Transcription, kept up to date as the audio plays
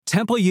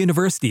Temple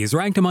University is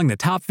ranked among the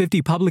top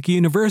 50 public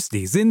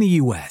universities in the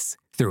U.S.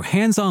 Through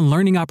hands-on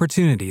learning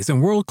opportunities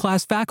and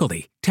world-class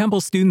faculty,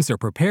 Temple students are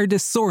prepared to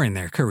soar in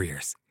their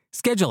careers.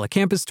 Schedule a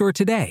campus tour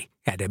today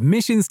at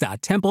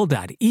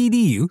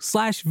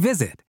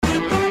admissions.temple.edu/visit.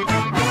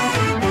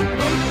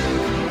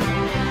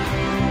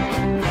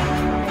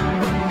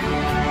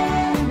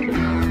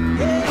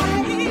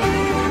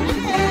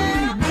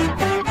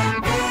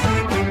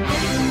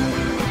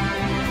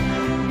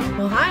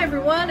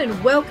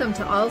 And welcome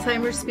to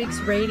Alzheimer's Speaks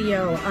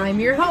Radio. I'm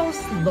your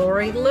host,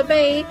 Lori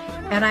LeBay,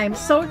 and I'm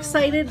so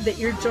excited that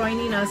you're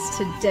joining us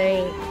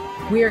today.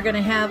 We are going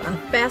to have a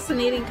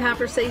fascinating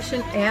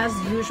conversation as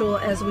usual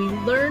as we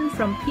learn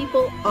from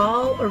people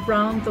all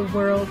around the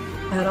world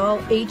at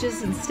all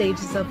ages and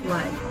stages of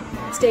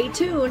life. Stay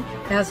tuned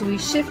as we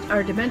shift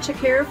our dementia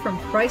care from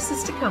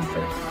crisis to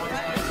comfort.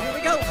 Here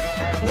we go.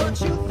 What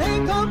you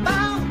think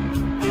about,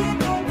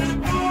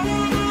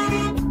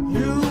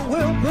 you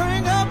will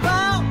bring about.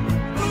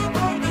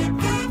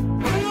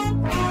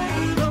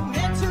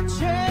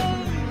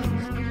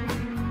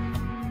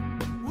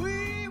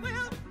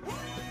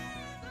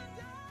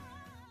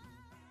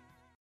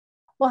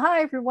 Well,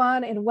 hi,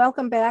 everyone, and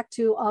welcome back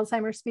to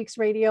Alzheimer's Speaks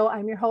Radio.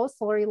 I'm your host,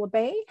 Lori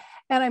LeBay,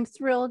 and I'm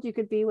thrilled you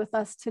could be with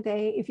us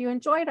today. If you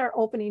enjoyed our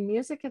opening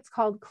music, it's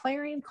called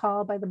Clarion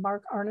Call by the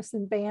Mark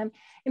Arneson Band,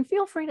 and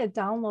feel free to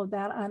download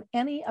that on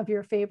any of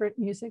your favorite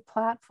music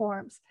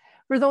platforms.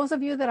 For those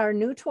of you that are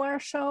new to our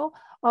show,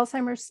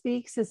 Alzheimer's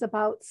Speaks is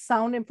about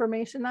sound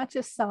information, not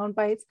just sound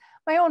bites.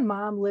 My own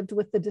mom lived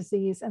with the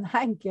disease, and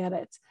I get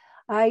it.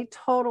 I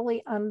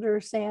totally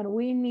understand.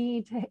 We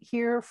need to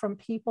hear from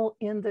people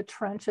in the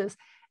trenches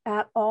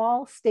at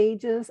all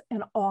stages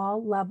and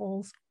all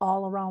levels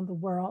all around the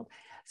world.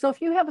 So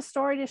if you have a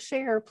story to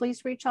share,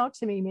 please reach out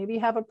to me. Maybe you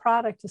have a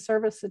product, a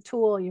service, a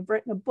tool, you've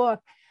written a book,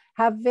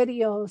 have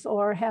videos,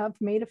 or have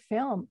made a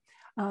film.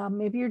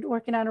 Maybe you're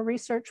working on a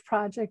research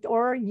project,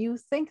 or you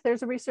think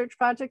there's a research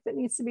project that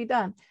needs to be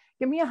done.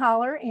 Give me a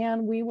holler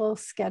and we will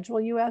schedule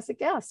you as a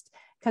guest.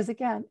 Because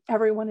again,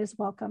 everyone is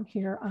welcome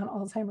here on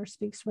Alzheimer's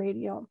Speaks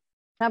Radio.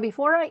 Now,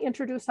 before I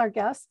introduce our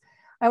guests,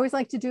 I always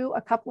like to do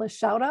a couple of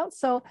shout outs.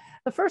 So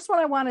the first one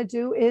I want to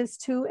do is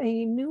to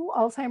a new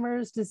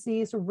Alzheimer's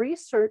disease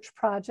research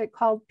project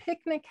called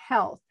Picnic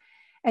Health.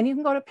 And you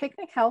can go to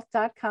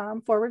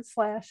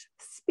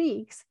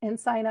picnichealth.com/speaks and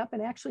sign up.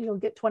 And actually, you'll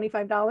get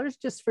 $25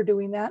 just for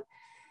doing that.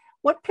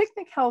 What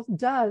Picnic Health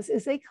does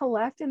is they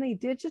collect and they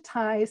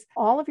digitize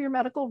all of your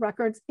medical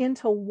records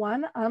into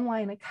one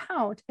online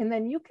account, and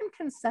then you can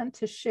consent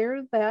to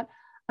share that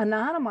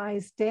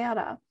anonymized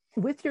data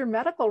with your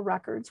medical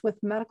records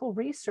with medical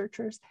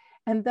researchers,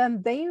 and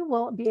then they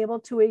will be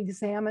able to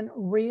examine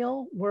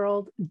real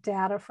world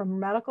data from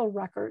medical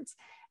records,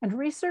 and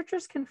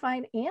researchers can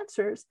find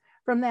answers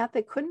from that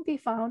couldn't be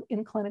found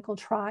in clinical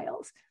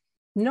trials.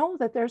 Know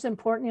that there's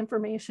important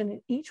information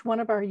in each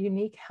one of our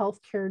unique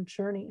healthcare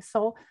journeys.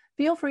 So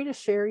feel free to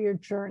share your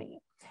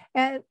journey.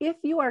 And if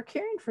you are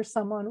caring for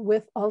someone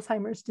with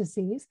Alzheimer's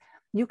disease,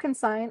 you can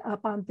sign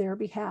up on their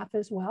behalf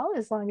as well,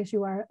 as long as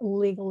you are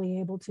legally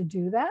able to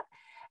do that,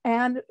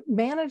 and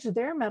manage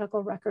their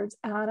medical records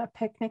on a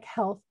Picnic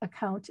Health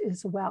account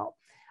as well.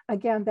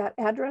 Again, that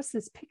address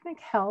is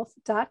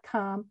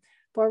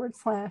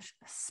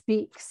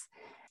picnichealth.com/speaks.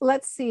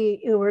 Let's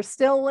see, we're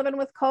still living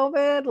with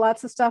COVID,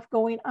 lots of stuff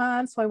going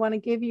on. So I want to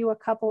give you a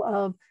couple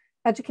of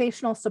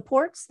educational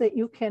supports that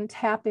you can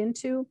tap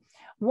into.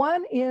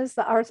 One is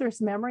the Arthur's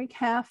Memory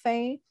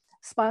Cafe,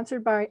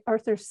 sponsored by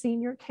Arthur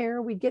Senior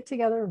Care. We get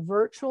together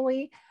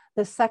virtually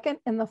the second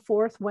and the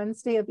fourth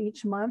Wednesday of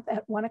each month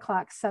at 1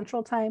 o'clock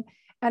Central Time.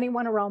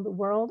 Anyone around the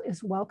world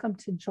is welcome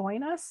to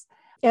join us.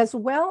 As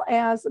well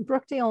as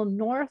Brookdale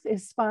North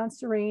is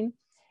sponsoring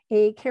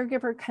a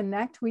Caregiver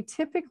Connect. We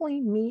typically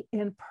meet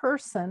in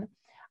person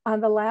on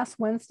the last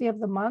Wednesday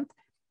of the month,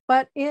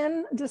 but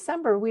in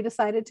December, we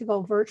decided to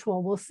go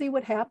virtual. We'll see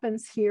what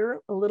happens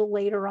here a little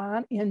later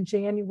on in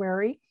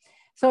January.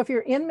 So if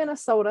you're in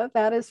Minnesota,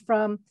 that is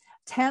from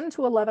 10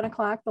 to 11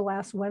 o'clock the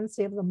last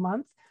Wednesday of the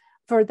month.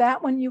 For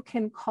that one, you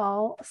can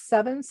call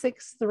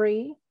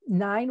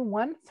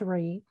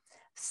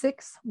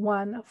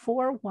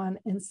 763-913-6141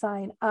 and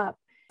sign up.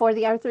 For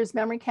the Arthur's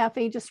Memory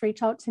Cafe, just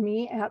reach out to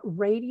me at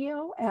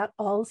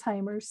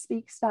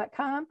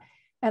radio@alzheimersspeaks.com,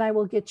 and I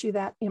will get you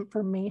that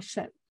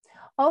information.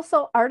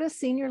 Also, Artist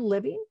Senior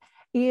Living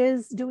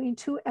is doing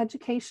 2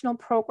 educational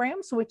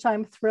programs, which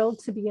I'm thrilled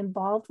to be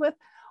involved with.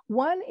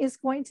 One is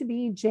going to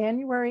be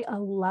January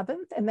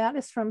 11th, and that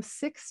is from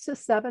 6 to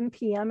 7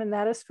 p.m., and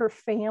that is for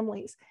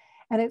families.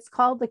 And it's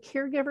called the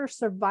Caregiver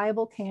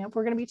Survival Camp.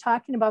 We're going to be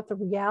talking about the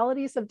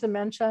realities of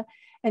dementia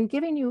and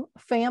giving you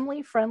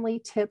family-friendly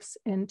tips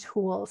and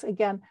tools.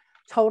 Again,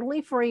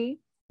 totally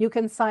free. You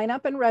can sign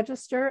up and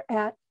register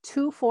at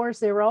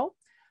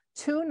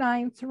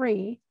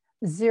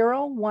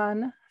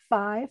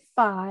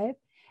 240-293-0155.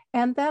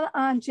 And then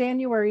on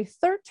January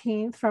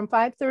 13th from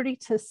 5:30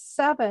 to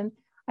 7,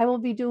 I will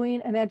be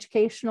doing an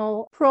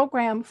educational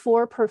program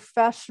for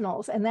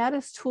professionals, and that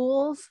is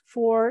tools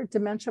for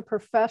dementia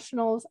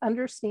professionals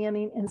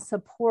understanding and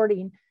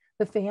supporting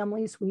the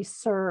families we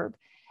serve.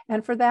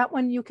 And for that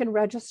one, you can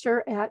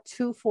register at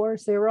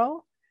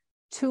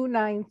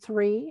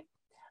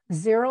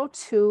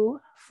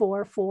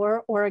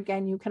 240-293-0244, or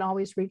again, you can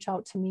always reach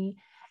out to me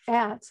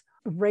at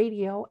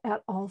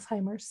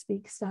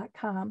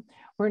radio@alzheimersspeaks.com.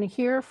 We're going to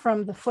hear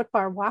from the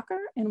Footbar Walker,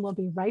 and we'll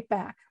be right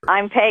back.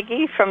 I'm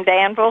Peggy from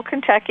Danville,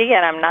 Kentucky,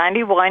 and I'm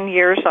 91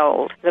 years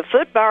old. The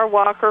Footbar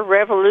Walker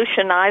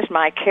revolutionized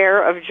my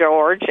care of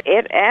George.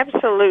 It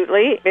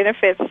absolutely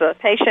benefits the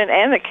patient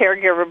and the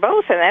caregiver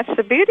both, and that's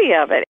the beauty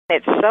of it.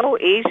 It's so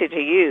easy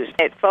to use.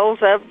 It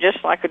folds up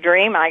just like a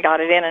dream. I got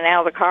it in and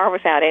out of the car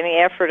without any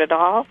effort at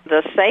all.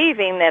 The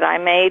saving that I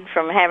made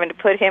from having to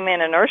put him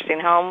in a nursing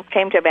home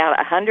came to about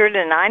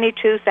 $192,000.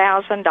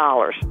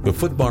 The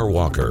Footbar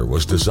Walker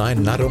was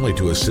designed not only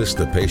to assist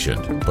the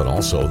patient, but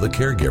also the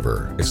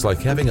caregiver. It's like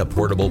having a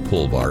portable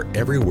pull bar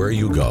everywhere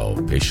you go.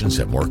 Patients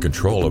have more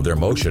control of their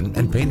motion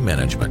and pain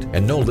management,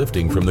 and no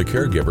lifting from the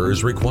caregiver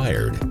is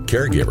required.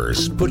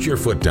 Caregivers, put your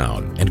foot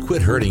down and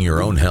quit hurting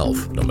your own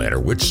health, no matter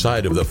which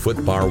side of the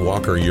Footbar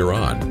Walker you're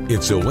on.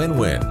 It's a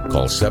win-win.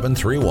 Call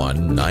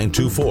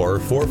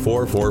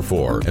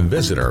 731-924-4444 and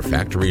visit our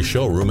factory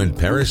showroom in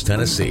Paris,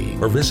 Tennessee,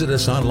 or visit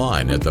us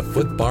online at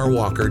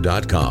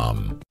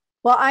thefootbarwalker.com.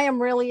 Well, I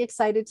am really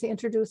excited to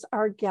introduce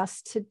our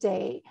guest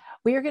today.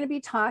 We are going to be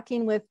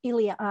talking with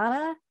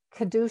Ileana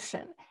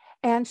Kadushin,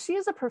 and she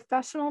is a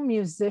professional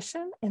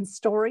musician and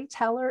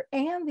storyteller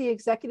and the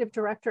executive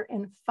director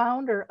and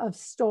founder of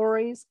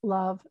Stories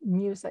Love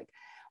Music,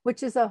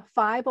 which is a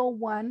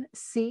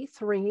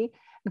 501c3.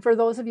 And for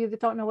those of you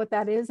that don't know what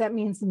that is, that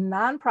means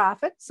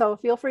nonprofit. So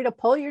feel free to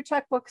pull your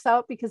checkbooks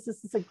out, because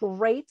this is a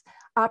great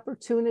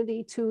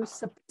opportunity to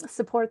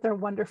support their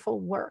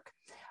wonderful work.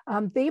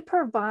 They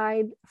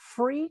provide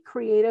free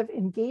creative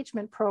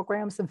engagement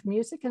programs of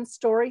music and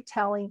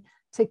storytelling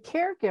to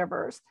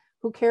caregivers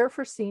who care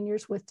for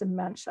seniors with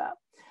dementia.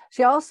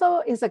 She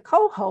also is a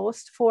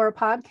co-host for a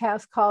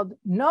podcast called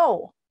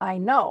No, I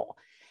Know.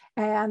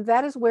 And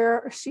that is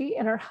where she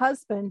and her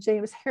husband,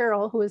 James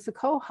Harrell, who is the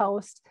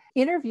co-host,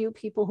 interview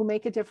people who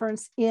make a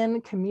difference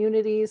in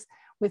communities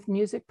with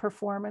music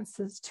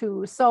performances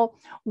too. So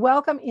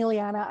welcome,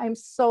 Ileana. I'm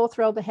so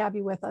thrilled to have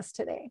you with us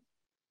today.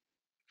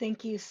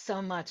 Thank you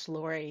so much,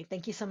 Lori.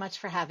 Thank you so much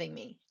for having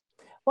me.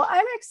 Well,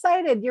 I'm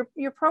excited.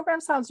 Your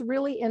program sounds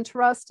really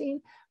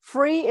interesting.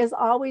 Free is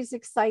always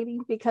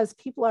exciting because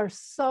people are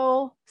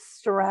so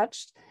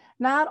stretched,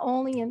 not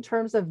only in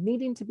terms of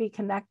needing to be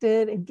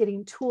connected and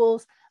getting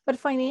tools, but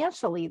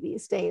financially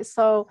these days.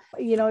 So,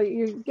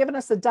 you're giving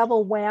us a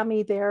double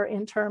whammy there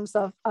in terms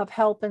of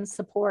help and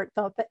support.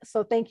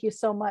 So thank you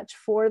so much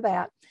for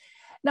that.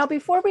 Now,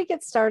 before we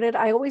get started,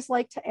 I always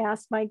like to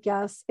ask my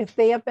guests if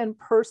they have been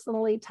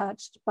personally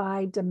touched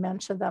by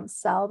dementia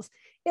themselves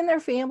in their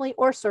family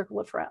or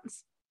circle of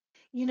friends.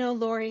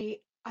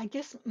 Lori, I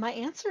guess my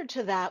answer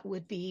to that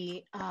would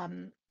be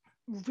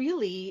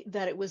really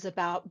that it was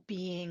about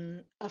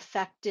being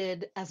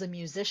affected as a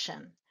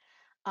musician.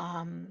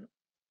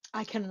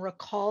 I can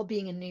recall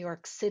being in New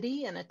York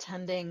City and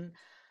attending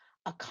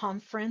a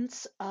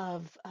conference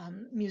of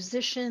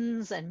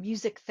musicians and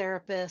music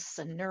therapists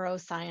and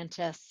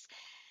neuroscientists,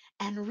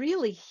 and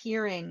really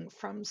hearing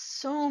from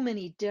so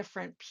many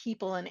different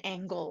people and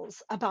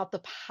angles about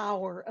the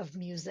power of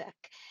music.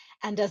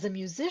 And as a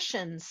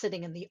musician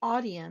sitting in the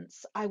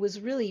audience, I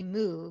was really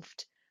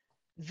moved,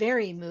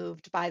 very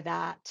moved by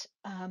that.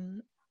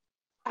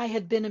 I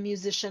had been a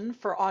musician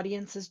for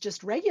audiences,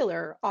 just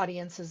regular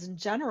audiences and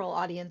general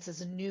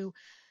audiences, and knew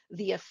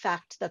the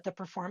effect that the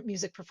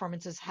music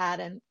performances had.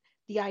 And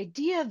the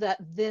idea that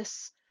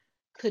this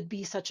could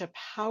be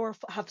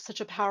have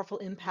such a powerful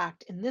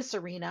impact in this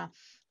arena,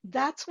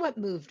 that's what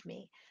moved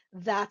me.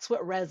 That's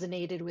what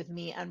resonated with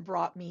me and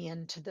brought me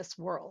into this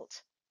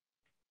world.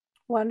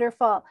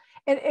 Wonderful.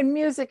 And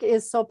music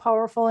is so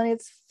powerful.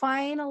 And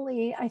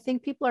I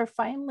think people are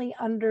finally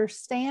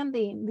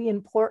understanding the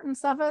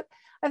importance of it.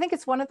 I think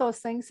it's one of those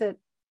things that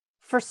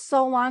for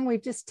so long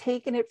we've just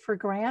taken it for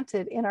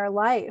granted in our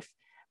life,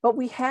 but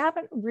we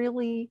haven't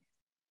really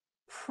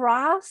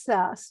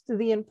processed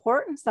the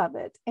importance of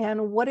it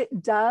and what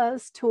it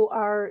does to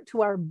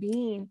our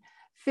being,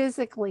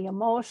 physically,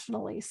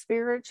 emotionally,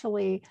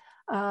 spiritually.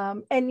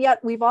 And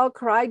yet we've all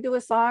cried to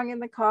a song in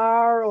the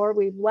car, or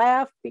we've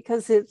laughed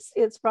because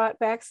it's brought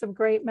back some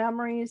great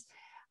memories.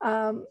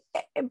 But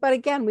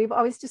again, we've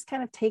always just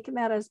kind of taken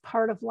that as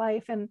part of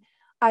life. And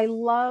I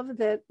love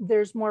that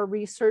there's more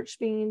research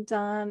being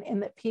done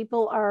and that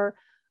people are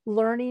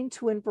learning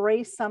to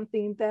embrace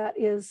something that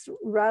is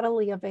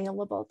readily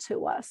available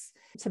to us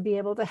to be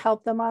able to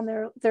help them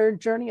on their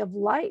journey of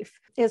life,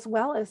 as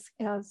well as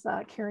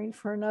caring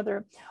for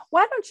another.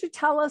 Why don't you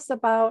tell us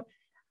about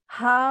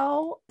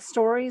how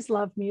Stories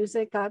Love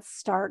Music got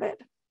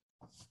started?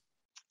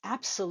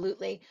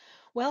 Absolutely.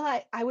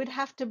 Well, I would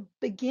have to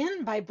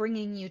begin by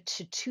bringing you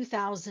to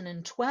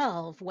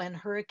 2012, when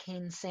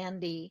Hurricane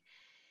Sandy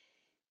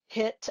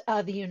hit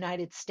the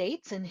United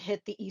States and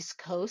hit the East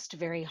Coast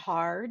very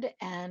hard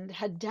and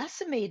had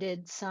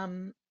decimated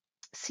some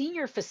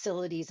senior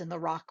facilities in the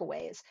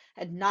Rockaways,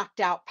 had knocked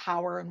out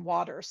power and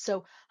water.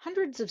 So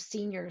hundreds of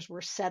seniors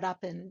were set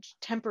up in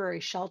temporary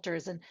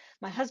shelters. And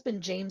my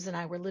husband James and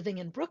I were living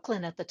in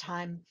Brooklyn at the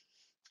time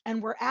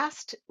and were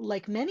asked,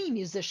 like many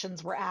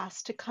musicians were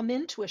asked, to come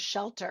into a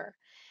shelter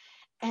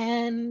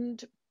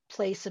and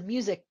play some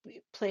music,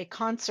 play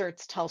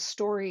concerts, tell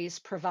stories,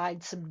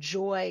 provide some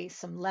joy,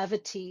 some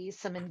levity,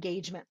 some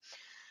engagement.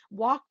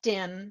 Walked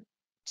in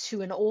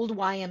to an old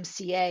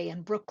YMCA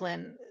in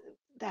Brooklyn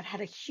that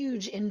had a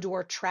huge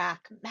indoor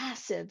track,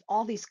 massive,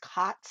 all these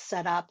cots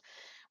set up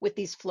with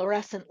these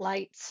fluorescent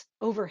lights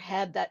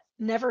overhead that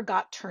never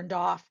got turned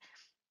off.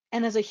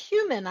 And as a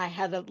human, I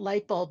had a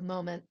light bulb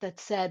moment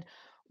that said,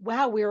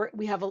 "Wow, we're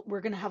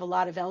going to have a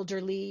lot of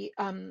elderly,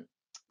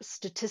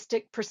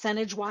 statistic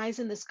percentage wise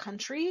in this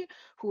country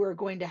who are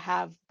going to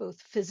have both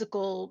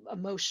physical,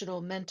 emotional,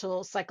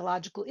 mental,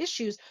 psychological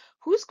issues.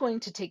 Who's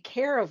going to take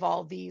care of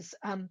all these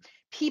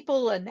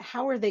people, and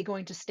how are they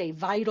going to stay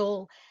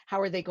vital?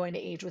 How are they going to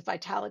age with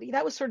vitality?"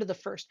 That was sort of the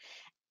first.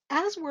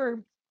 As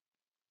we're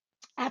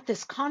at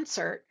this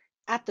concert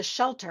at the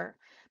shelter,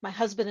 my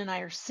husband and I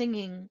are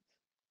singing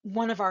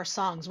one of our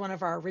songs, one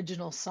of our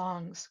original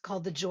songs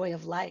called The Joy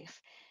of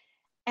Life.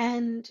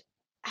 And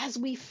as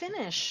we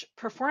finish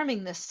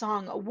performing this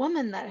song, a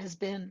woman that has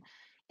been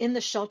in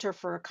the shelter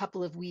for a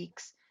couple of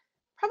weeks,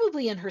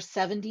 probably in her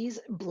 70s,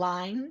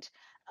 blind,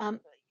 um,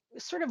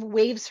 sort of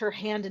waves her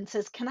hand and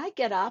says, "Can I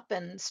get up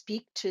and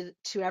speak to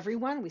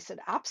everyone?" We said,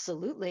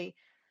 "Absolutely."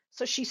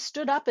 So she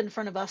stood up in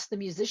front of us, the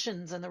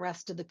musicians, and the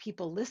rest of the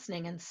people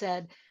listening, and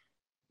said,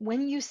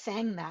 "When you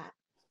sang that,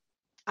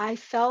 I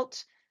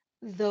felt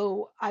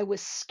though I was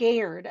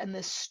scared, and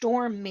the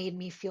storm made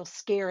me feel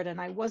scared,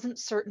 and I wasn't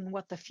certain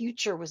what the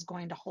future was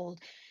going to hold.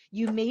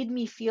 You made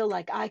me feel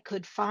like I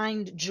could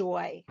find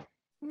joy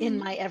in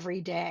Mhm. my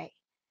everyday."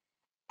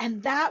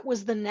 And that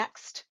was the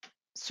next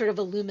sort of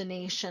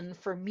illumination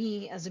for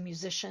me as a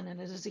musician and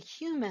as a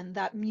human,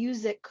 that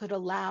music could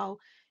allow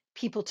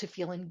people to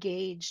feel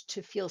engaged,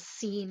 to feel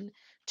seen,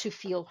 to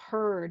feel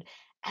heard,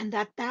 and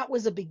that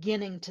was a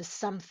beginning to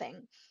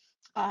something,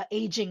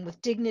 aging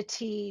with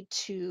dignity,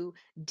 to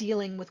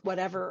dealing with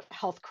whatever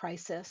health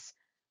crisis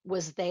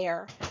was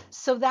there.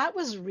 So that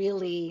was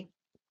really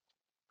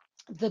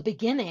the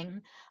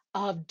beginning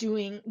of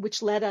doing,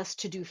 which led us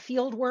to do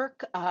field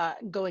work,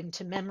 going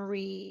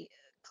to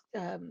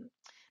um,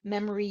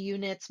 memory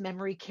units,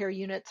 memory care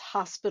units,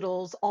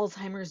 hospitals,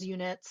 Alzheimer's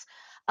units.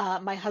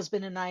 My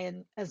husband and I,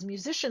 as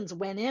musicians,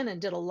 went in and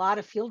did a lot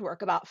of field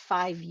work, about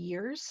 5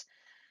 years,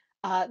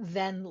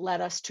 then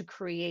led us to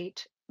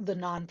create the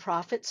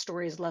nonprofit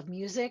Stories Love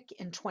Music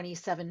in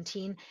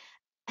 2017.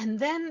 And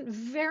then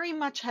very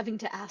much having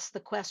to ask the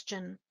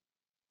question,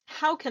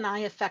 how can I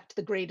affect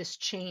the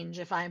greatest change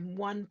if I'm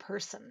one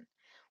person,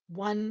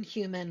 one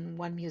human,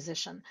 one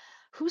musician?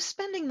 Who's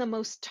spending the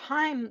most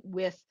time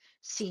with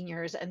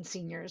seniors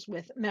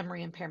with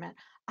memory impairment?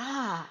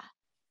 Ah,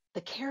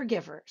 the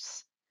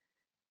caregivers.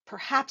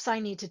 Perhaps I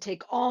need to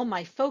take all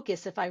my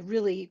focus if I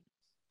really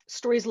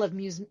Stories Love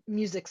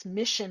Music's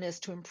mission is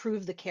to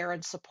improve the care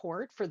and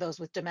support for those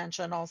with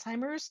dementia and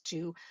Alzheimer's,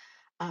 to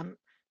um,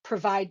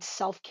 provide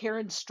self-care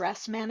and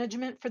stress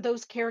management for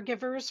those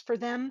caregivers for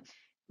them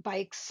by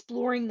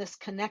exploring this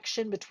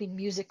connection between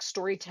music,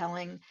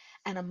 storytelling,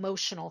 and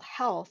emotional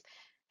health,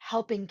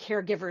 helping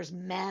caregivers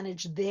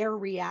manage their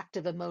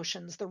reactive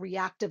emotions, the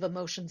reactive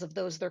emotions of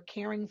those they're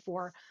caring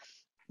for.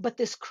 But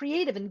this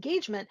creative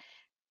engagement,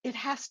 it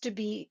has to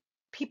be,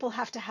 people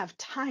have to have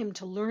time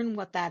to learn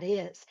what that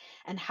is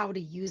and how to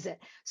use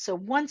it. So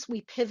once we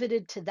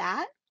pivoted to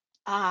that,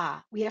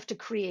 we have to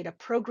create a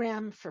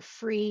program for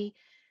free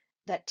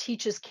that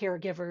teaches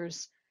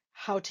caregivers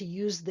how to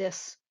use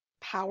this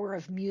power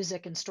of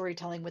music and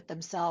storytelling with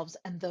themselves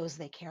and those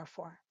they care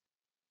for.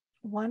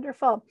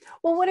 Wonderful.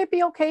 Well, would it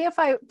be okay if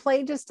I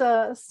play just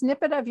a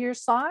snippet of your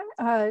song,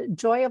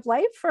 Joy of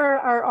Life, for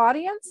our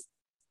audience?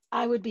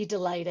 I would be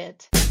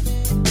delighted.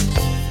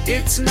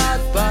 It's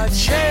not by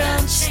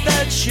chance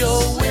that you're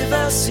with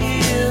us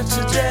here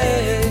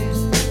today.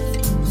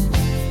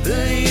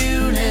 The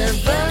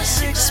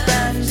universe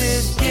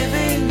expanded,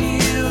 giving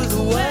you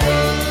the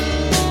way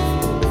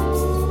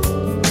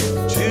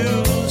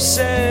to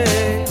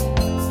say,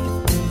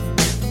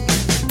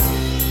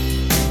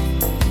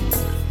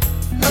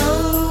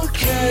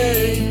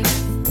 okay,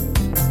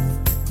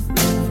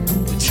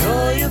 the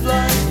joy of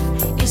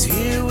life is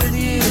here with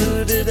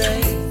you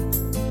today.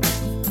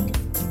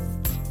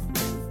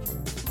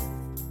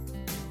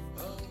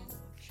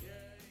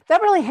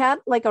 That really had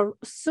like a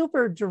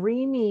super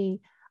dreamy,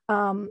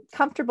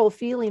 comfortable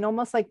feeling,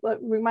 almost like what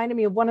reminded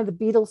me of one of the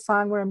Beatles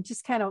song where I'm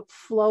just kind of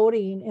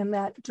floating in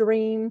that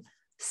dream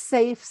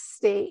safe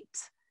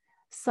state.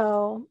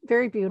 So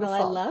very beautiful.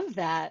 Well, I love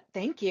that.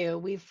 Thank you.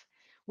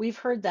 We've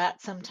heard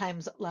that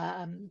sometimes,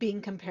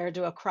 being compared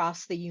to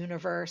Across the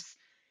Universe,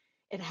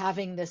 it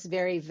having this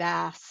very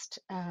vast,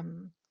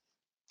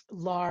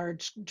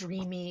 large,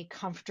 dreamy,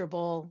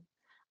 comfortable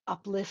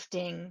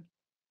uplifting,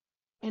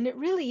 and it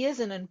really is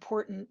an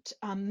important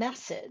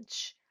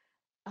message.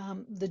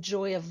 The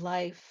joy of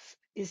life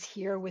is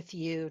here with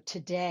you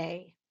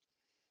today.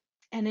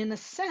 And in a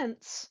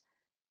sense,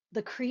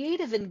 the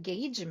creative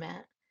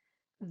engagement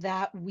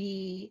that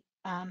we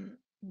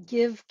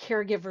give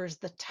caregivers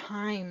the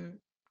time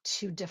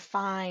to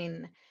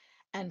define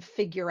and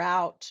figure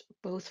out,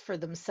 both for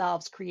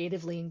themselves,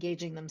 creatively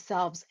engaging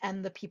themselves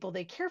and the people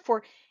they care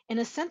for. In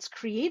a sense,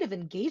 creative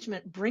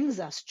engagement brings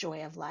us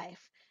joy of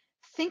life.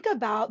 Think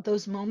about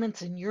those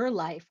moments in your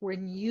life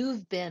when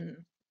you've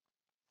been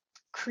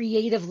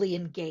creatively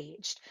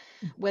engaged,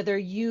 whether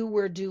you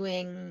were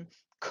doing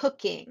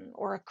cooking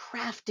or a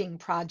crafting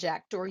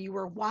project, or you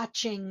were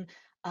watching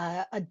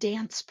a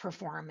dance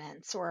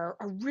performance or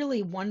a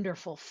really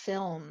wonderful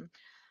film,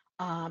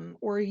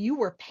 or you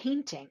were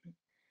painting.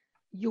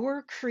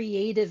 Your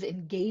creative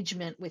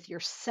engagement with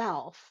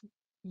yourself,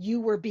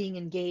 you were being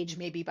engaged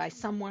maybe by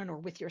someone or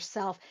with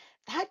yourself,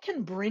 that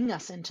can bring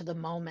us into the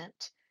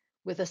moment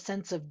with a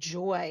sense of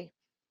joy,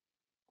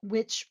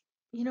 which,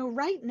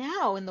 right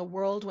now in the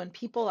world when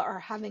people are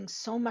having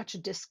so much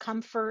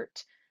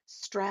discomfort,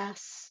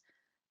 stress,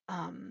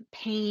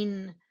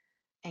 pain,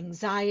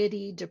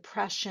 anxiety,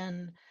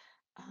 depression,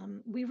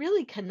 we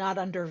really cannot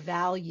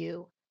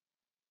undervalue.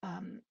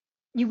 Um,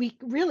 we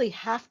really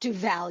have to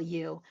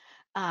value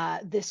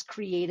this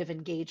creative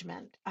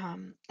engagement.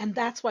 And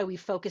that's why we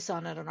focus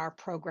on it in our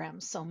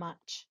programs so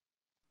much.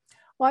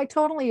 Well, I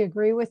totally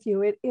agree with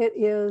you. It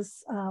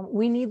is,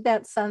 we need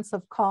that sense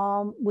of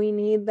calm. We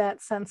need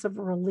that sense of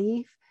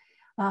relief.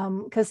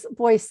 Because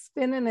boy,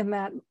 spinning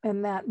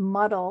in that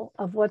muddle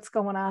of what's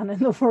going on in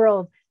the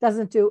world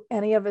doesn't do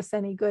any of us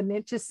any good. And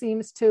it just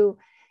seems to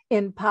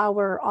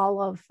empower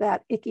all of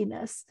that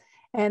ickiness.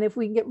 And if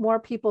we get more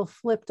people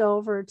flipped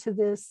over to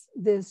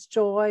this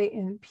joy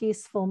and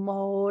peaceful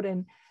mode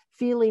and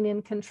feeling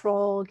in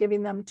control,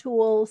 giving them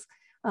tools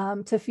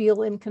to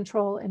feel in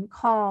control and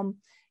calm,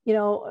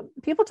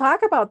 people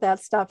talk about that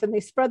stuff and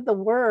they spread the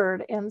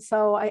word. And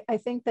so I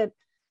think that,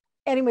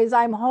 anyways,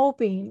 I'm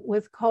hoping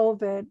with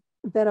COVID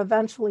that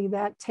eventually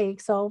that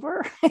takes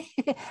over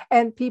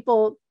and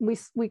people,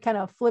 we kind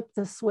of flip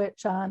the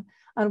switch on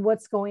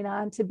what's going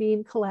on to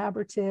being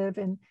collaborative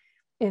and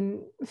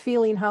in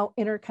feeling how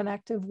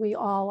interconnected we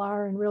all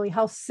are and really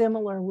how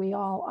similar we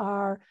all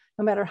are,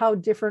 no matter how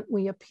different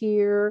we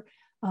appear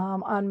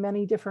on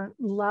many different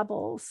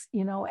levels.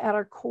 At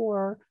our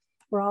core,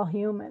 we're all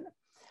human.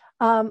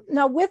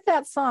 Now, with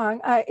that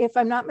song, if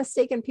I'm not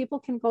mistaken, people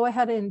can go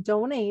ahead and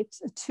donate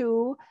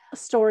to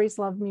Stories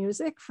Love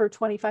Music for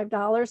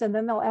 $25, and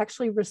then they'll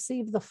actually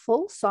receive the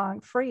full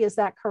song free. Is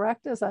that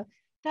correct?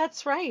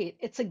 That's right.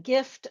 It's a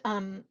gift.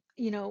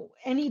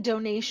 Any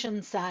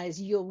donation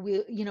size,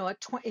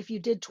 if you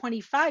did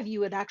 25, you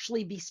would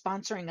actually be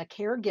sponsoring a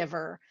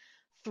caregiver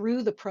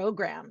through the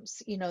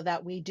programs,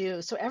 that we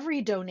do. So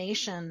every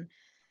donation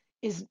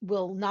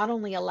will not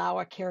only allow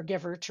a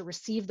caregiver to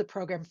receive the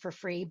program for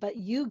free, but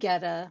you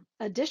get a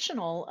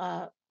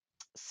additional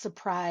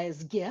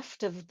surprise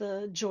gift of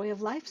the Joy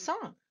of Life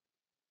song.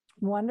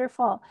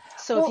 Wonderful.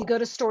 So if you go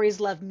to Stories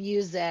Love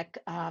Music,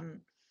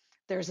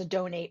 there's a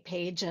donate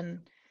page and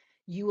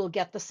you will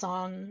get the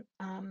song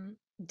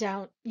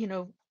down,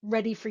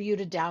 ready for you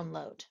to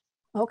download.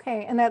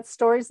 Okay, and that's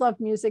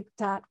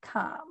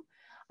storieslovemusic.com.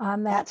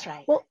 On that. That's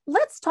right. Well,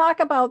 let's talk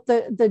about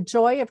the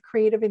joy of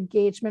creative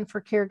engagement for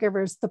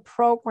caregivers, the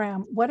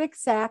program. What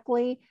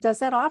exactly does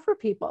that offer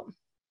people?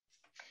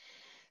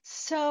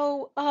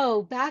 So,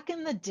 back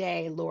in the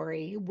day,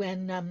 Lori,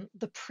 when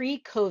the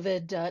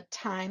pre-COVID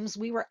times,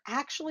 we were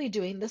actually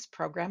doing this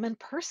program in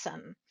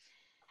person.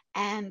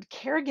 And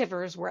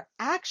caregivers were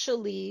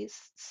actually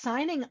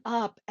signing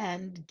up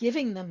and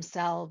giving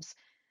themselves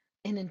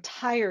an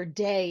entire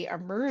day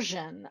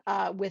immersion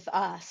with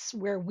us,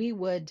 where we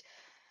would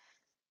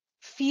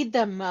feed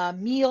them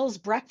meals,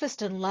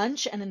 breakfast and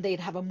lunch, and then they'd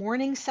have a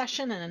morning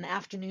session and an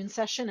afternoon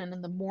session. And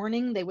in the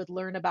morning, they would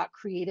learn about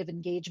creative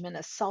engagement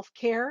as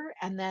self-care.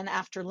 And then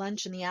after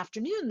lunch in the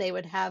afternoon, they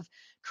would have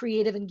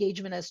creative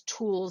engagement as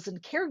tools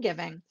and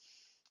caregiving.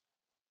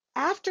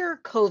 After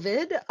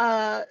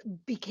COVID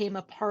became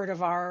a part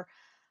of our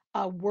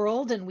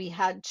world, and we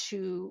had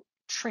to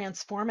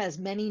transform, as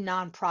many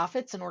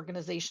nonprofits and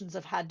organizations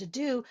have had to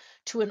do,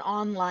 to an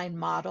online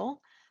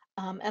model.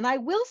 And I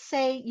will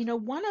say,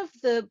 one of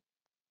the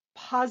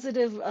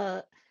positive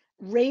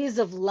rays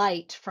of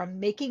light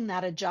from making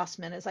that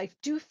adjustment is I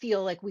do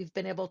feel like we've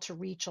been able to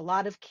reach a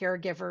lot of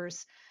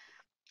caregivers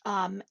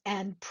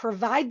and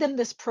provide them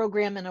this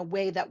program in a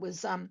way that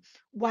was,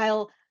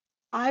 while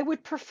I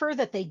would prefer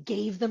that they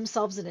gave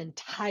themselves an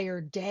entire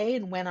day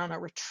and went on a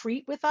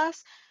retreat with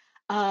us,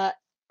 I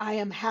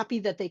am happy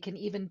that they can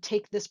even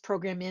take this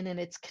program in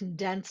its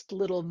condensed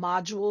little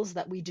modules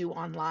that we do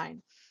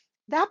online.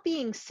 That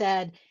being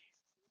said,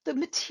 the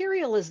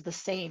material is the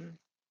same.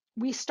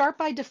 We start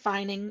by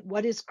defining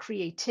what is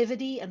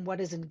creativity and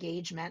what is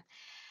engagement.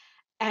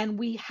 And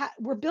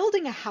we're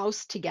building a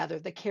house together,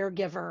 the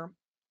caregiver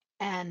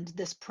and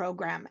this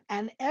program.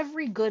 And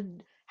every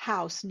good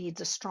house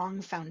needs a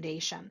strong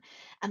foundation.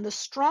 And the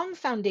strong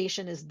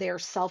foundation is their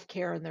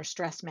self-care and their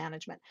stress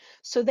management.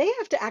 So they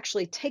have to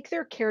actually take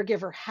their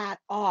caregiver hat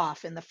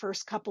off in the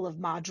first couple of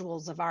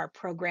modules of our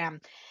program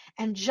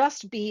and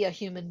just be a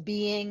human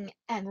being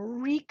and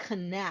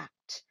reconnect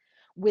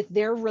with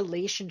their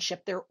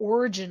relationship, their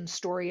origin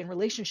story and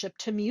relationship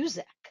to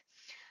music.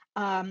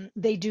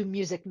 They do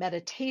music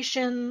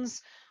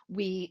meditations.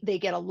 They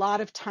get a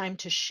lot of time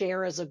to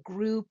share as a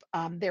group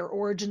their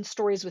origin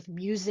stories with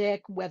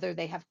music, whether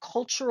they have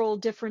cultural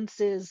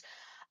differences,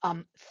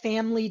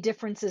 family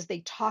differences. They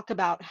talk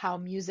about how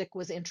music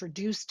was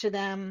introduced to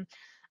them,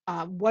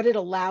 what it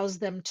allows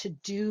them to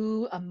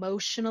do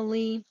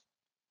emotionally.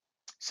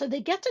 So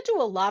they get to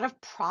do a lot of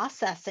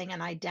processing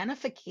and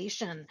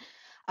identification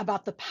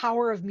about the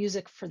power of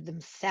music for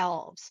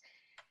themselves.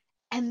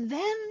 And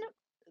then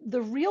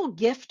the real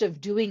gift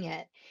of doing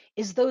it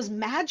is those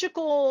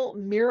magical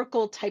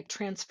miracle type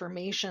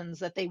transformations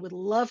that they would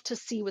love to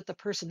see with the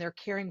person they're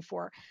caring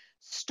for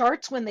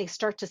starts when they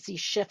start to see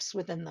shifts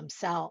within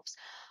themselves.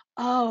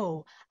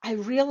 Oh, I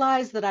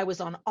realized that I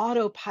was on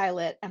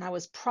autopilot and I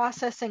was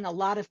processing a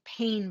lot of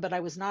pain, but I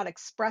was not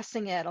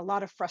expressing it, a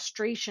lot of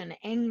frustration,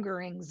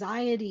 anger,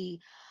 anxiety.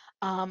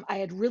 I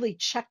had really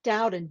checked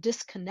out and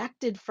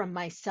disconnected from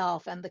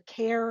myself and the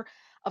care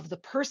of the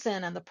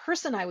person and the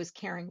person I was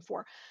caring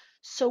for.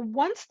 So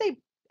once they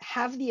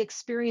have the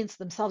experience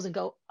themselves and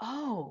go,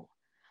 oh,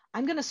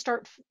 I'm going to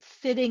start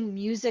fitting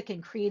music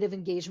and creative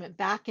engagement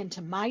back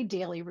into my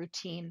daily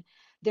routine,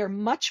 they're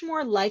much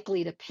more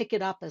likely to pick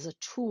it up as a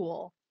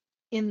tool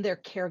in their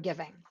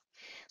caregiving.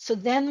 So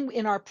then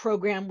in our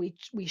program,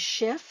 we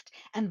shift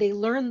and they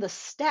learn the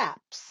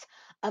steps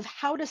of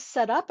how to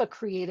set up a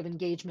creative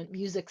engagement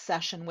music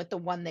session with the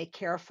one they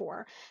care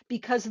for.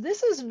 Because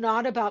this is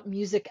not about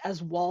music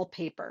as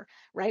wallpaper,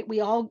 right?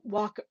 We all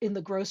walk in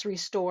the grocery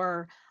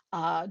store,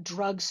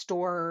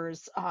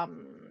 drugstores,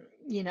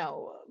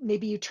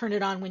 maybe you turn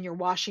it on when you're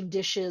washing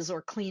dishes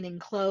or cleaning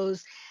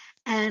clothes,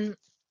 and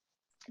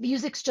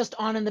music's just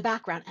on in the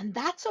background, and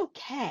that's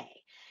okay.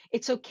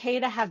 It's okay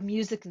to have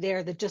music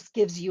there that just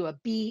gives you a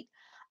beat,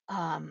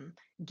 um,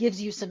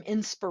 gives you some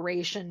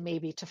inspiration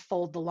maybe to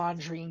fold the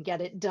laundry and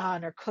get it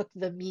done or cook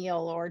the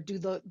meal or do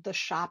the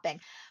shopping.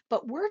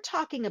 But we're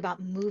talking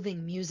about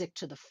moving music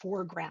to the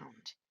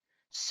foreground.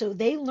 So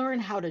they learn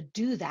how to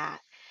do that,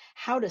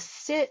 how to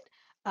sit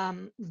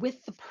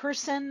with the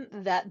person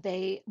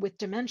with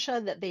dementia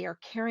that they are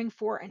caring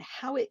for, and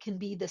how it can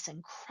be this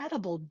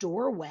incredible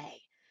doorway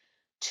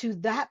to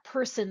that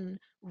person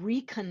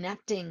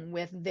reconnecting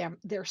with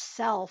their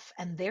self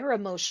and their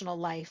emotional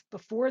life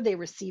before they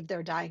receive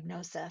their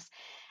diagnosis.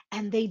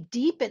 And it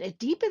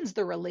deepens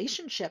the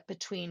relationship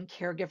between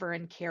caregiver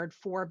and cared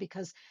for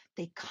because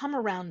they come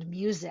around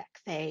music,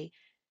 they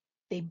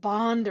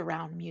bond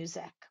around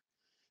music.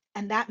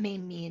 And that may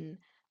mean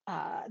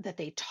that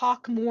they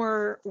talk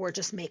more or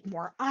just make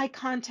more eye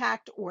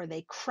contact, or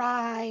they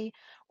cry,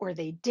 or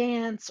they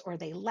dance, or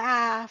they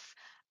laugh,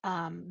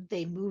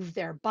 they move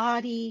their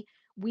body.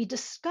 We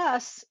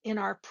discuss in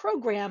our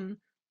program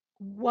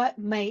what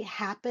may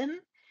happen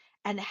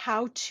and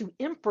how to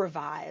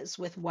improvise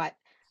with what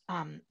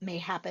may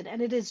happen.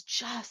 And it is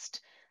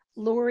just,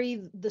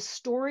 Lori, the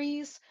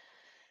stories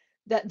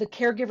that the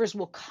caregivers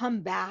will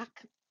come back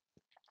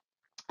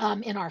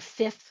in our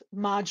fifth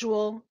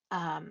module,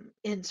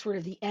 in sort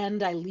of the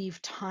end, I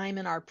leave time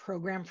in our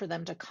program for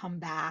them to come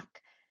back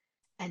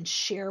and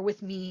share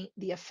with me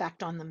the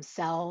effect on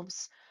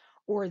themselves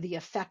or the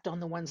effect on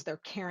the ones they're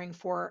caring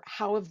for.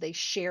 How have they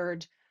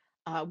shared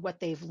what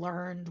they've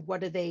learned?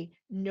 What do they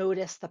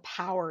notice the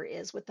power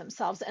is with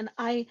themselves? And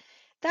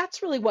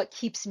that's really what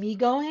keeps me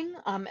going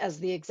as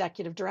the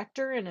executive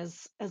director and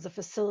as a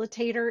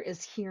facilitator,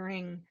 is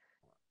hearing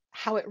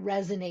how it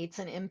resonates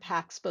and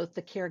impacts both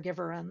the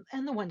caregiver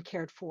and the one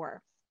cared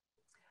for.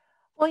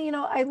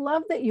 Well, I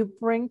love that you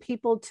bring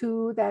people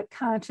to that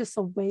conscious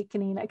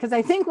awakening, because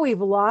I think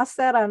we've lost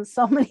that on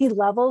so many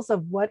levels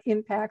of what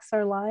impacts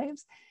our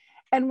lives.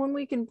 And when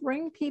we can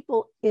bring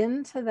people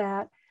into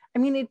that, I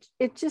mean,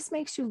 it just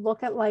makes you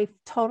look at life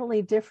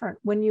totally different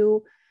when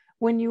you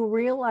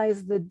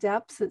realize the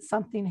depths that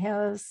something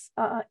has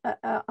on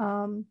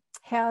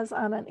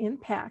an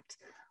impact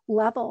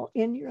level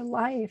in your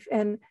life.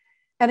 And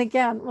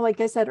again,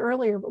 like I said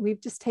earlier, we've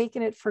just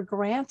taken it for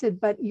granted,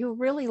 but you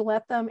really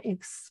let them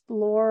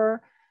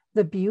explore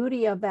the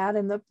beauty of that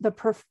and the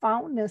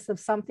profoundness of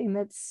something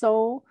that's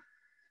so,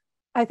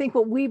 I think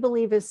what we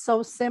believe is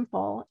so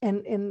simple,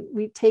 and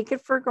we take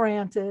it for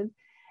granted.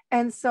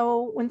 And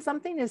so when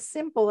something is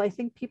simple, I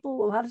think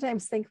people a lot of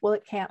times think, well,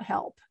 it can't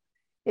help.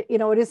 It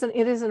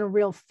isn't a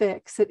real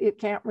fix. It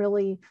can't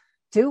really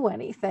do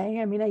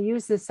anything. I mean, I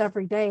use this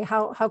every day.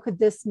 How could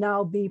this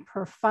now be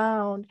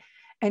profound?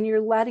 And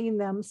you're letting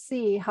them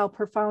see how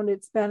profound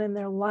it's been in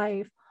their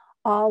life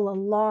all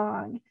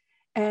along,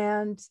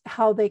 and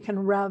how they can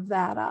rev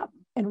that up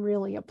and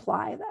really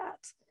apply that.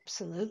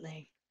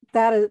 Absolutely.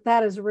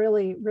 That is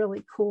really,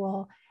 really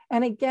cool.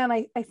 And again,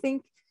 I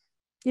think,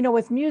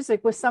 with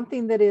music, with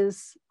something that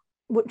is,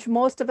 which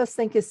most of us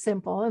think is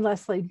simple,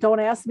 unless they don't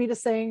ask me to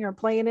sing or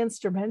play an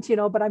instrument,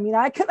 but I mean,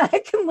 I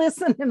can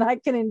listen and I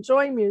can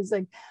enjoy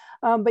music.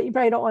 But you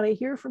probably don't want to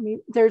hear from me.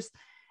 There's,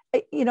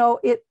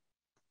 it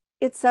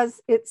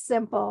says it's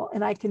simple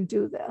and I can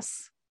do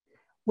this,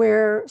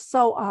 where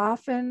so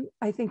often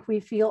I think we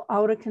feel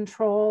out of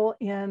control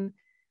and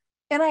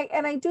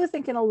I do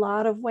think in a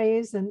lot of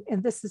ways, and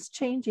this is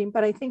changing,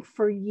 but I think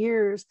for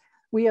years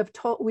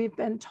we've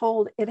been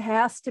told it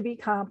has to be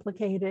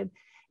complicated.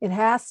 It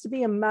has to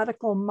be a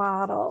medical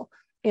model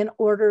in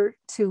order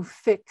to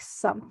fix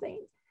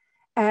something.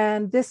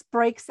 And this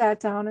breaks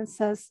that down and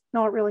says,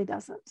 no, it really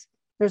doesn't.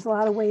 There's a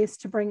lot of ways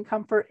to bring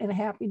comfort and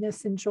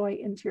happiness and joy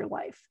into your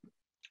life.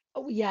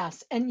 Oh,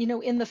 yes. And,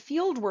 in the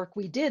field work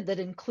we did that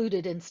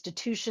included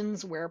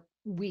institutions where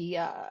we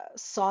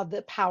saw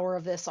the power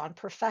of this on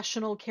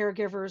professional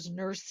caregivers,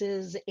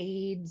 nurses,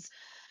 aides,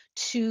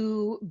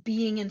 to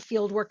being in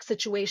fieldwork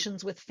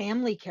situations with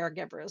family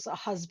caregivers, a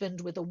husband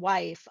with a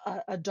wife,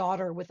 a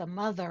daughter with a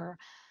mother,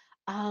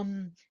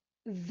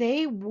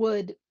 they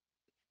would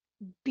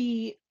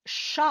be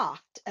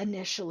shocked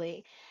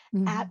initially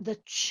at the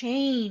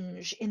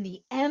change in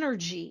the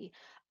energy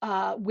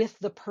with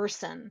the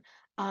person,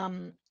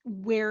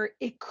 where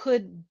it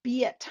could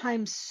be at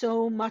times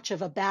so much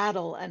of a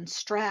battle and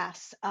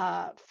stress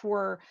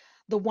for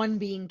the one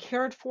being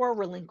cared for,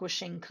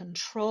 relinquishing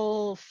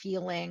control,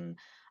 feeling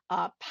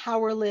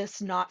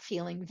powerless, not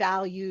feeling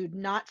valued,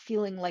 not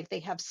feeling like they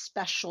have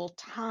special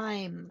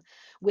time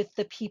with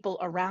the people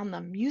around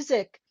them.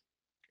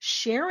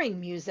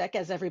 Sharing music,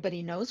 as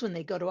everybody knows, when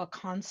they go to a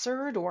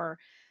concert or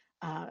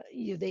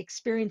they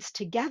experience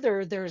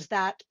together, there's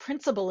that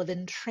principle of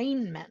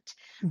entrainment,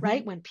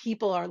 right? When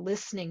people are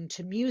listening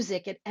to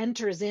music, it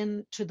enters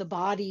into the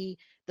body,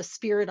 the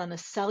spirit on a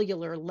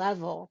cellular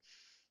level.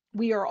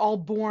 We are all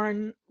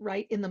born,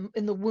 right, in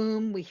the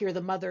womb. We hear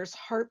the mother's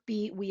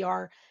heartbeat. We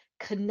are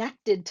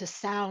connected to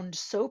sound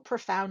so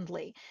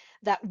profoundly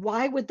that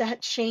why would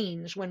that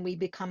change when we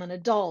become an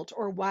adult,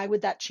 or why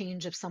would that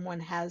change if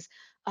someone has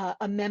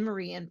a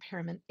memory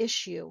impairment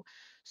issue?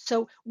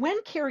 So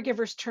when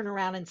caregivers turn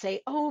around and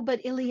say, oh,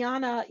 but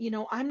Ileana,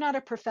 I'm not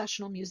a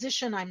professional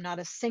musician, I'm not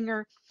a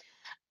singer,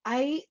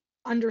 I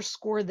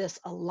underscore this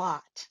a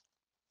lot.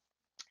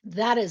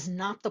 That is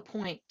not the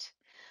point.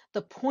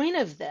 The point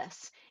of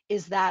this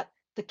is that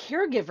the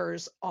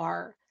caregivers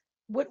are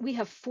what we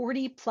have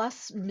 40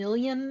 plus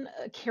million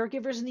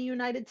caregivers in the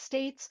United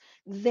States.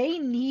 They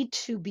need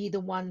to be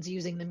the ones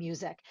using the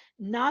music,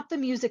 not just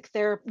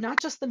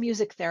the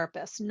music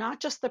therapists, not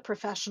just the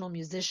professional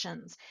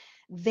musicians.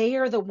 They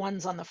are the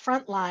ones on the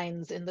front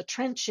lines, in the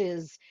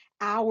trenches,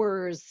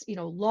 hours,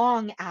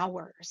 long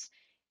hours.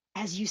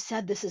 As you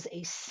said, this is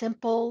a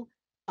simple,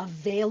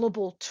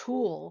 available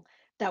tool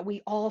that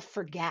we all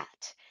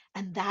forget.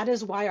 And that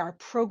is why our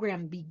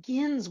program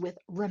begins with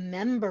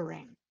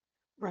remembering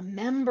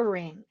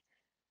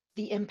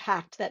the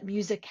impact that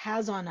music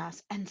has on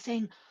us and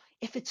saying,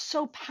 if it's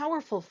so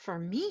powerful for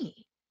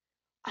me,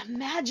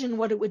 imagine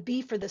what it would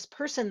be for this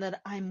person that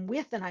I'm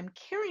with and I'm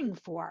caring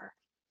for.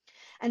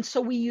 And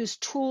so we use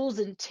tools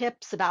and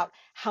tips about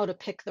how to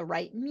pick the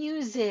right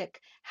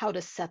music, how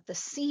to set the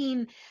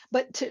scene.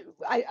 But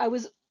I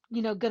was,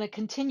 going to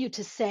continue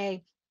to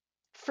say,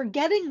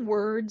 forgetting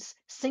words,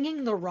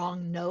 singing the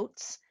wrong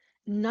notes,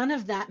 none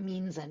of that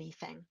means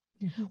anything.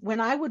 When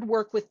I would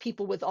work with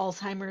people with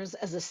Alzheimer's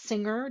as a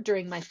singer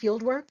during my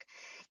field work,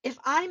 if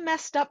I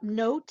messed up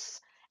notes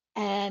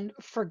and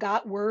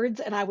forgot words,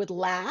 and I would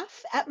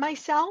laugh at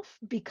myself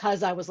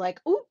because I was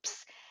like,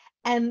 oops,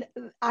 and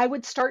I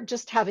would start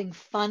just having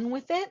fun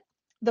with it,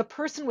 the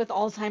person with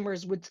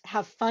Alzheimer's would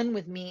have fun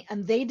with me,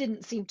 and they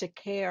didn't seem to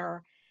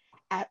care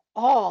at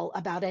all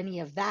about any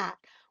of that.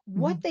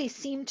 What they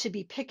seemed to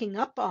be picking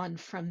up on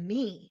from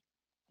me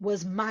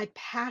was my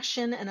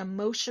passion and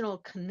emotional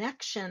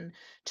connection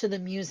to the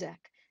music,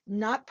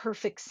 not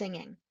perfect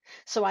singing.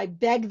 So I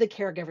beg the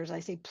caregivers, I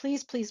say,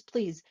 please, please,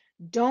 please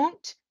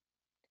don't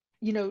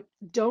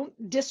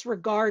don't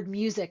disregard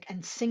music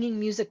and singing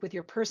music with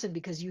your person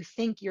because you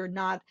think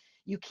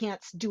you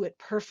can't do it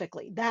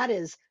perfectly. That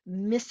is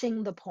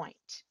missing the point.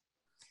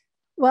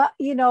 Well,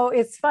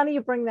 it's funny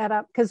you bring that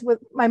up, because with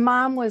my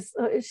mom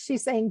she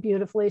sang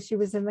beautifully. She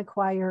was in the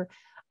choir.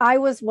 I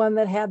was one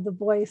that had the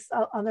voice.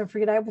 I'll never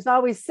forget. I was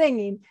always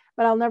singing,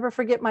 but I'll never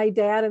forget my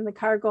dad in the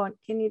car going,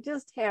 can you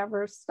just have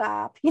her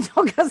stop?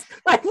 Because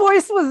my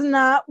voice was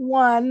not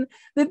one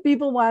that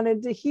people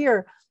wanted to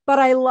hear, but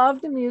I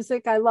loved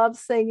music. I loved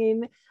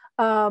singing.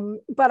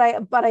 But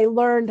I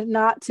learned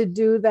not to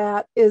do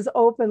that as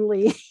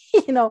openly,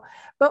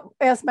 but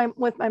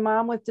with my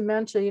mom with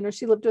dementia,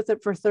 she lived with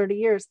it for 30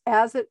 years.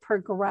 As it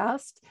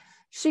progressed,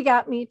 she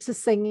got me to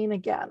singing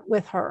again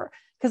with her.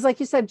 Because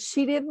like you said,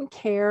 she didn't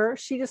care.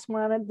 She just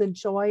wanted the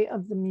joy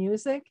of the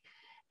music.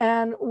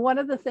 And one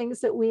of the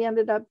things that we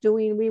ended up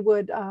doing, we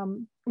would,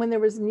 when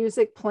there was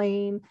music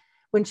playing,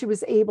 when she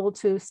was able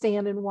to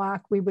stand and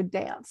walk, we would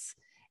dance.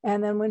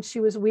 And then when she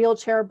was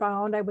wheelchair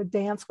bound, I would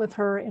dance with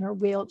her in her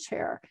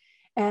wheelchair.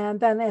 And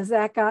then as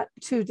that got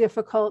too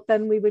difficult,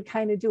 then we would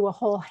kind of do a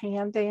whole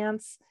hand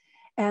dance.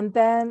 And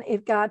then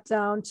it got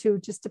down to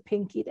just a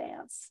pinky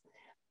dance.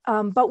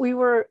 But we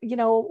were,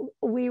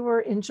 we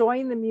were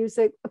enjoying the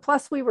music.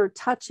 Plus, we were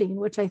touching,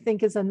 which I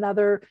think is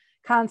another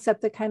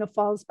concept that kind of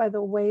falls by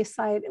the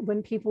wayside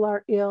when people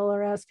are ill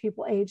or as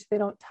people age, they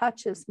don't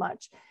touch as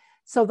much.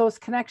 So those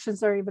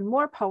connections are even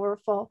more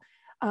powerful.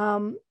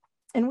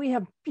 And we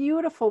have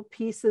beautiful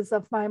pieces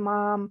of my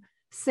mom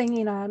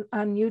singing on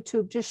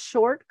YouTube, just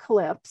short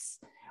clips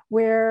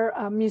where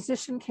a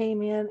musician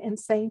came in and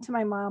sang to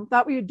my mom.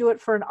 Thought we would do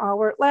it for an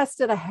hour. It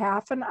lasted a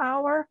half an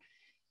hour.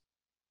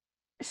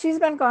 She's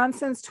been gone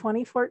since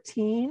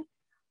 2014.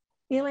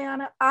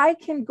 Ileana, I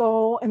can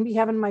go and be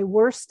having my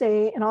worst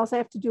day, and all I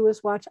have to do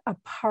is watch a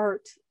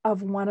part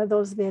of one of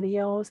those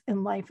videos,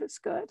 and life is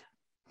good.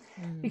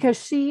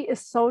 Because she is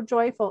so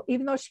joyful.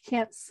 Even though she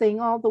can't sing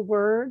all the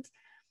words,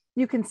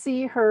 you can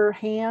see her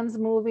hands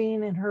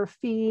moving and her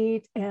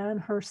feet and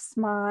her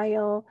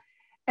smile.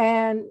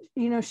 And,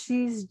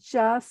 she's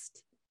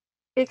just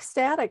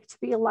ecstatic to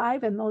be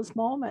alive in those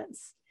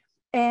moments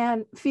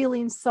and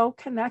feeling so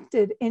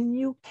connected. And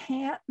you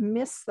can't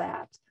miss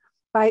that.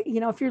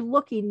 If you're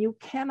looking, you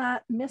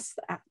cannot miss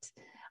that.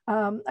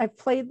 I've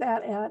played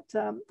that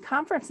at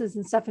conferences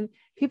and stuff, and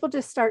people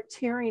just start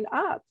tearing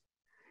up,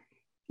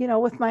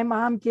 with my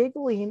mom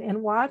giggling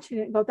and watching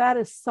it, go, that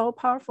is so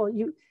powerful.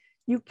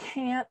 You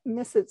can't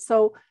miss it.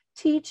 So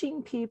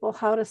teaching people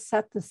how to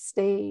set the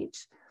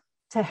stage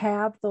to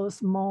have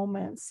those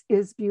moments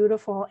is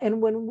beautiful. And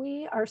when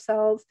we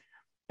ourselves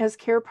as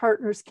care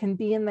partners can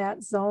be in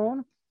that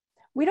zone,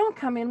 we don't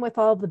come in with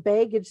all the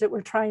baggage that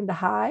we're trying to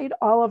hide,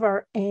 all of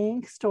our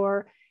angst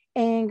or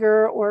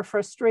anger or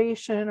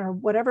frustration or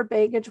whatever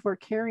baggage we're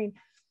carrying,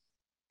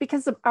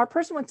 because our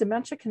person with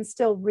dementia can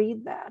still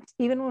read that.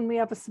 Even when we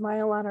have a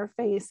smile on our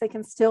face, they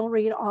can still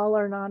read all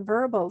our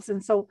nonverbals.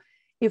 And so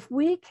if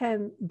we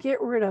can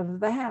get rid of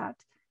that,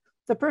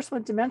 the person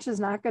with dementia is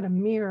not going to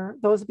mirror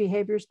those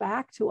behaviors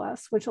back to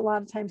us, which a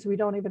lot of times we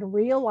don't even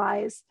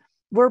realize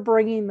we're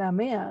bringing them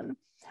in.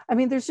 I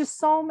mean, there's just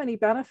so many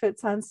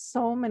benefits on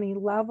so many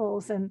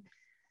levels. And,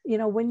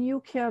 when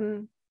you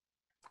can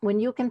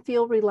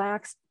feel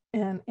relaxed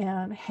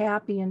and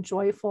happy and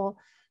joyful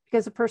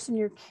because the person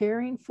you're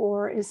caring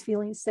for is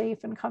feeling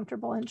safe and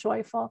comfortable and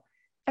joyful,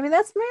 I mean,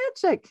 that's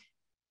magic.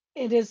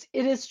 It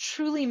is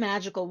truly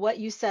magical. What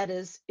you said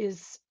is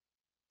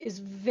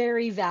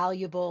very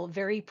valuable,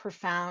 very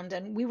profound.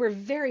 And we were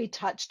very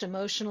touched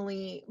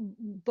emotionally,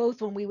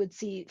 both when we would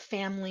see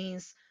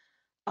families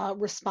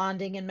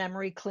responding in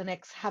memory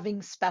clinics,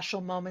 having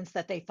special moments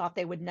that they thought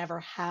they would never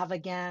have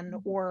again,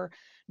 or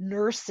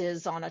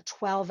nurses on a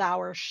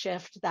 12-hour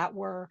shift that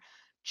were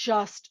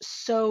just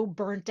so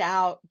burnt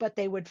out, but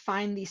they would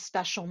find these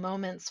special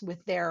moments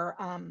with their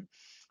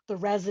the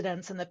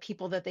residents and the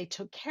people that they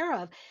took care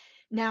of.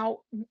 Now,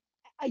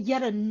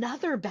 yet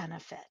another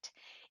benefit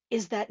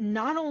is that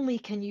not only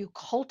can you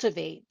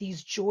cultivate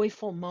these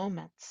joyful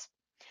moments,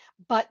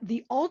 but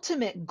the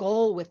ultimate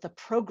goal with the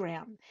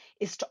program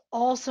is to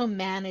also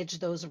manage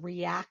those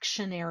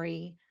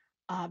reactionary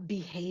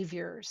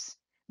behaviors,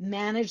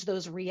 manage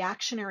those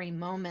reactionary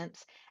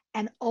moments,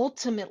 and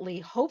ultimately,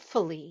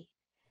 hopefully,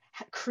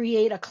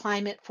 create a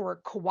climate for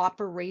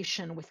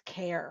cooperation with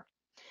care.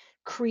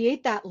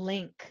 Create that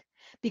link.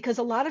 Because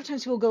a lot of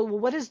times people go, well,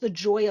 what does the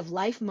joy of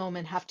life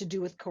moment have to do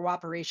with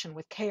cooperation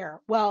with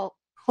care? Well,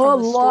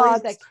 from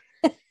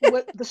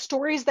the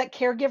stories that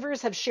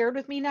caregivers have shared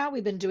with me now,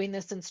 we've been doing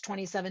this since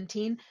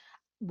 2017.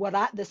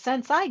 The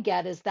sense I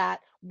get is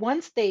that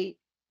once they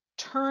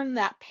turn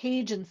that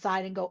page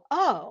inside and go,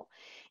 oh,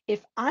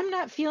 if I'm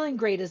not feeling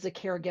great as a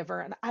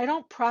caregiver and I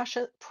don't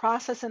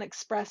process and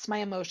express my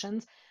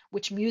emotions,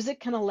 which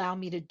music can allow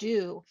me to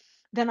do,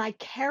 then I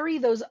carry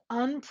those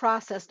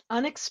unprocessed,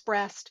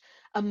 unexpressed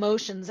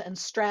emotions and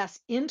stress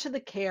into the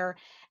care,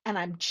 and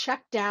I'm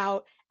checked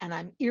out and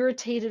I'm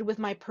irritated with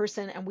my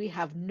person, and we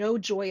have no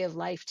joy of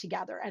life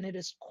together. And it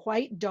is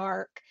quite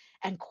dark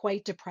and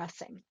quite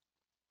depressing.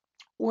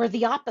 Or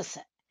the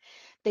opposite.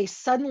 They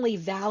suddenly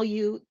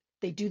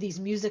they do these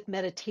music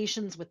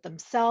meditations with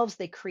themselves.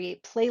 They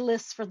create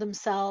playlists for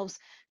themselves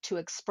to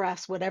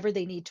express whatever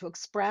they need to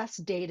express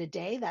day to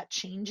day. That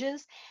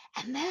changes.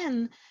 And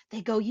then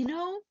they go,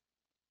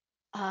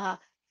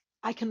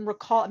 I can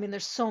recall, I mean,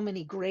 there's so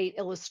many great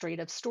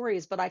illustrative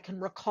stories, but I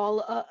can recall,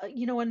 a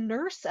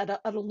nurse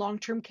at a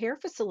long-term care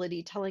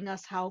facility telling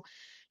us how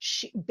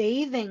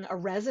bathing a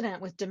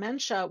resident with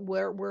dementia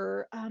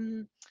were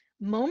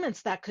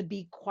moments that could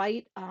be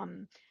quite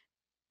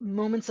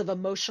moments of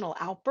emotional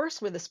outbursts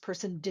where this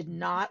person did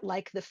not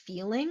like the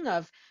feeling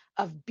of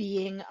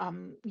being,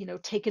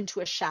 taken to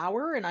a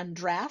shower and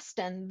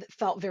undressed and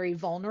felt very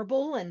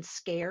vulnerable and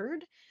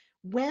scared.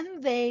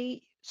 When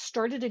they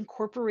started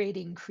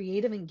incorporating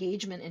creative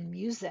engagement in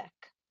music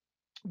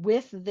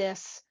with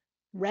this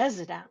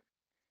resident,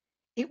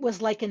 it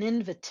was like an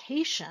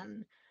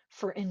invitation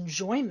for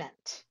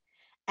enjoyment.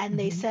 And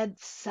they said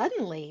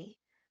suddenly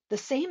the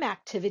same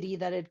activity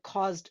that had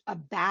caused a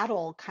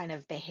battle kind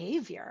of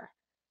behavior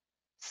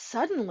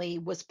suddenly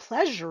was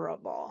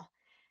pleasurable.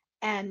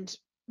 And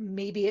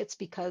maybe it's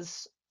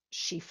because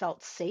she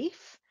felt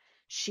safe.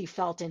 She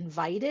felt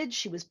invited.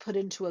 She was put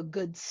into a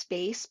good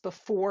space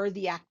before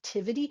the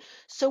activity.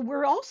 So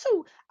we're also,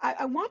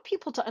 I want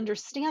people to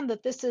understand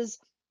that this is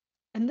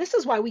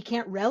why we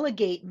can't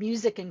relegate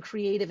music and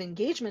creative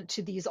engagement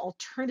to these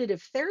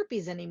alternative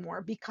therapies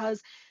anymore,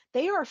 because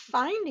they are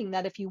finding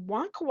that if you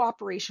want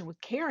cooperation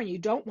with care and you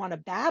don't want to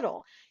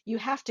battle, you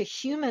have to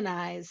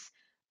humanize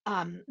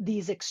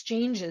these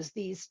exchanges,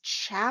 these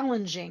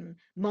challenging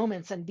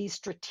moments, and be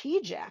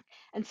strategic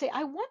and say,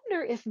 I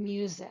wonder if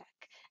music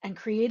and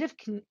creative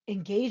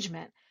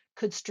engagement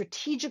could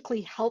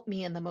strategically help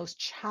me in the most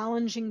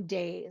challenging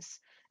days,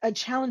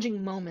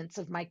 challenging moments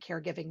of my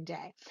caregiving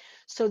day.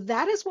 So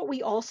that is what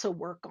we also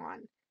work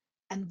on.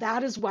 And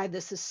that is why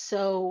this is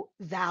so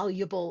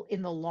valuable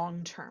in the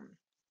long term.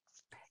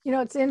 You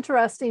know, it's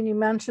interesting you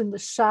mentioned the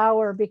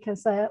shower,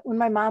 because when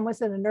my mom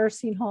was in a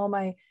nursing home,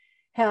 I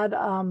had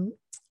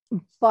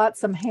bought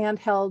some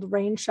handheld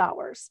rain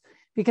showers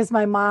because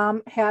my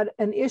mom had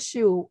an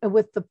issue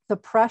with the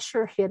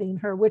pressure hitting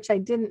her, which I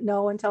didn't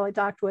know until I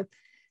talked with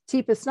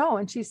Teepa Snow.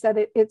 And she said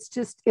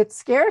it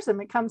scares them.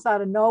 It comes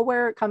out of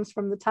nowhere. It comes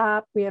from the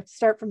top. We have to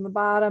start from the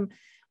bottom.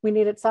 We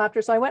need it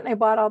softer. So I went and I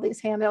bought all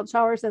these handheld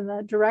showers. And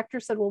the director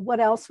said, well, what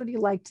else would you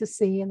like to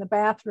see in the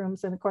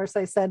bathrooms? And of course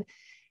I said,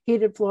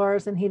 heated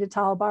floors and heated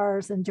towel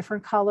bars and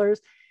different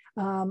colors,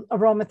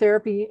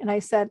 aromatherapy. And I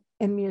said,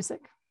 in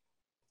music,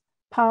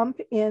 pump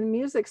in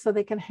music so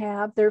they can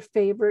have their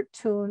favorite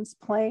tunes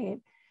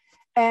playing.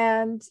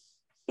 And,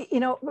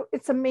 you know,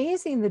 it's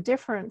amazing the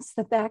difference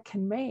that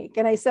can make.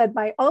 And I said,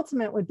 my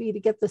ultimate would be to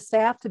get the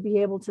staff to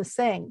be able to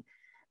sing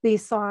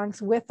these songs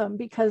with them,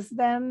 because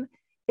then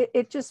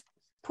it just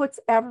puts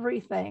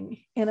everything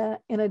in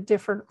a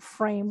different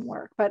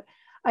framework. But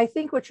I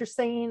think what you're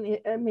saying,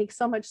 it makes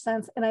so much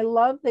sense. And I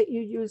love that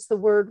you use the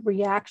word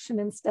reaction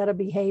instead of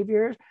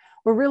behavior.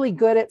 We're really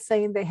good at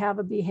saying they have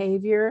a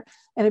behavior,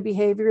 and a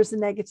behavior is a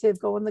negative,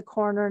 go in the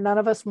corner. None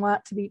of us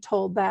want to be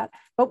told that,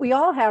 but we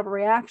all have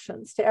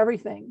reactions to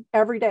everything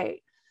every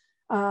day.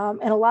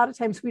 And a lot of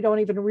times we don't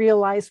even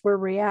realize we're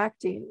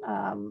reacting.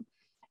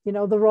 You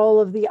know, the roll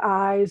of the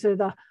eyes, or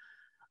the,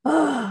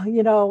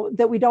 you know,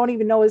 that we don't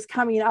even know is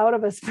coming out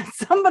of us, but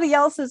somebody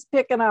else is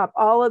picking up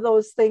all of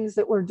those things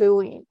that we're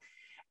doing.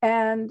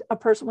 And a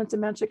person with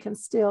dementia can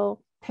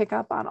still pick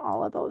up on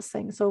all of those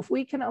things. So if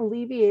we can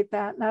alleviate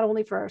that, not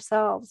only for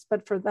ourselves,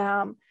 but for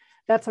them,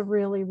 that's a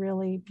really,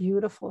 really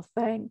beautiful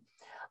thing.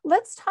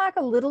 Let's talk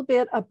a little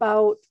bit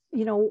about,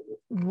 you know,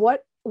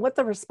 what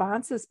the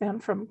response has been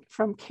from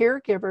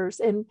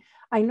caregivers. And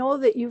I know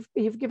that you've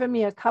given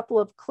me a couple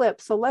of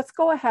clips. So let's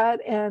go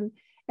ahead and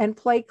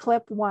play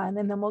clip one,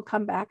 and then we'll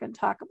come back and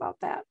talk about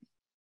that.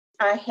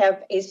 I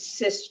have a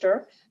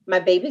sister, my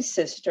baby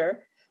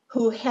sister,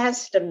 who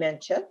has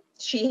dementia.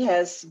 She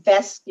has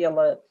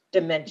vascular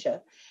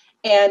dementia.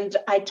 And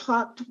I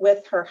talked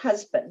with her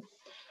husband,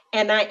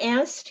 and I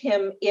asked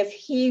him if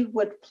he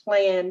would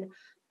plan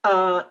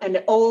an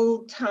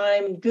old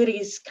time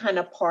goodies kind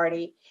of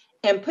party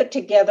and put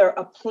together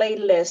a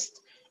playlist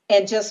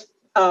and just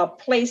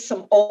play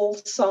some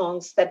old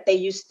songs that they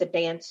used to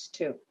dance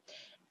to.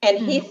 And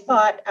he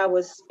thought I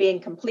was being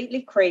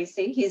completely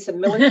crazy. He's a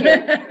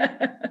military.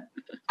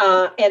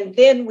 And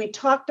then we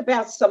talked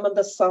about some of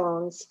the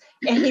songs,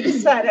 and he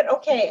decided,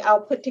 okay,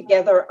 I'll put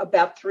together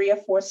about 3 or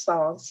 4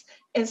 songs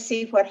and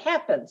see what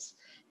happens.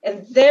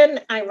 And then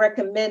I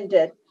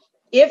recommended,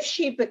 if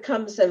she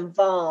becomes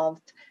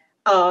involved,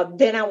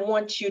 then I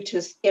want you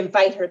to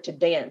invite her to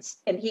dance.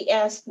 And he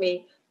asked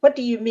me, what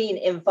do you mean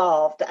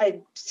involved?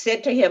 I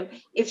said to him,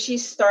 if she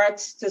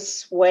starts to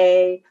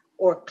sway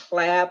or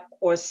clap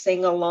or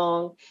sing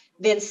along,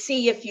 then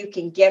see if you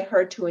can get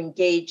her to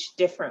engage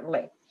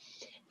differently.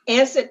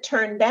 As it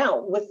turned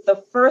out, with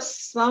the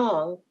first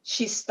song,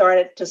 she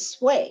started to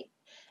sway.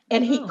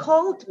 And he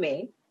called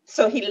me.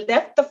 So he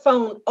left the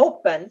phone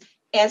open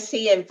as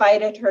he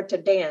invited her to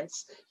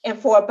dance. And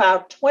for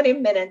about 20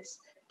 minutes,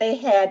 they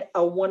had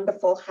a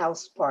wonderful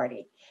house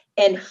party.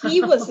 And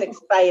he was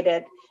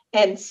excited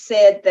and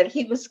said that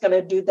he was going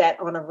to do that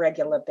on a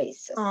regular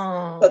basis.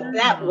 So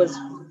that was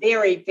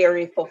very,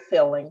 very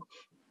fulfilling.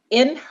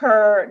 In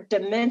her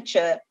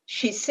dementia,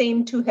 she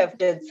seemed to have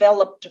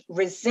developed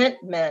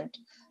resentment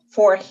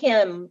for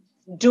him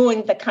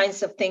doing the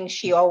kinds of things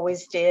she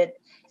always did.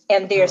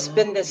 And there's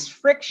been this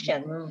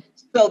friction.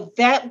 So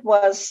that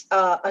was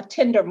a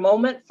tender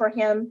moment for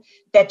him,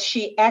 that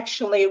she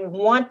actually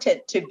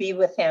wanted to be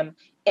with him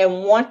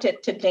and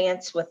wanted to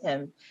dance with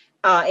him.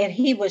 And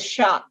he was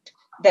shocked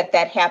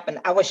that happened.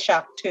 I was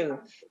shocked too,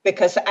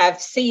 because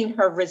I've seen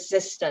her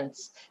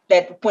resistance,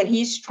 that when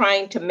he's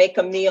trying to make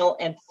a meal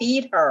and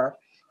feed her,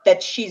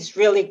 that she's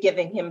really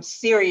giving him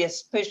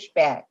serious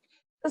pushback.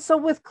 So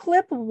with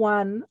clip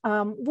one,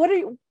 what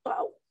do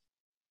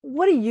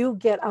you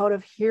get out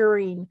of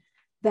hearing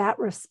that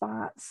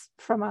response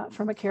from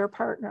a care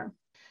partner?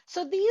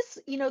 So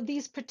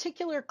these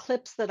particular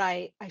clips that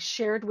I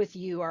shared with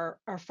you are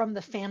from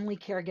the family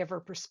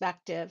caregiver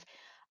perspective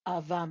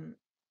of,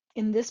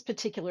 in this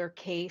particular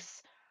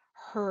case,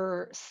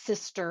 her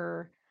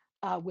sister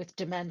with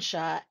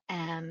dementia,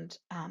 and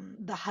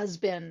the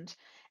husband,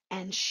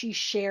 and she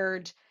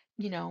shared,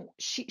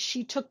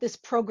 she took this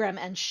program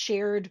and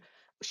shared.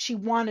 She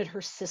wanted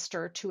her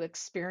sister to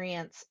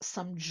experience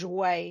some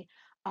joy,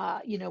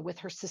 with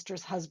her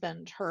sister's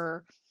husband,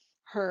 her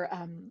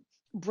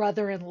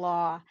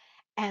brother-in-law,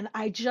 and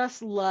I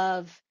just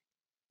love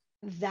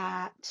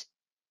that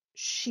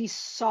she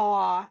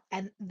saw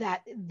and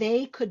that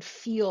they could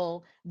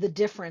feel the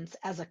difference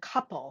as a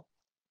couple,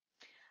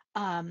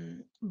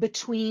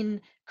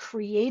 between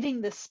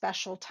creating this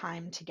special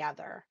time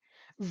together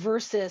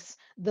versus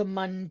the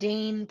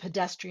mundane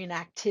pedestrian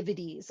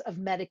activities of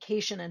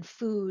medication and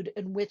food,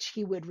 in which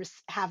he would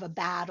have a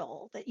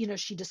battle that,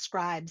 she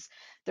describes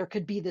there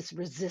could be this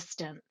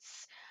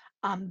resistance.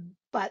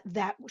 But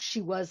that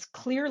she was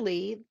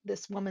clearly,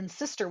 this woman's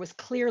sister was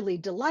clearly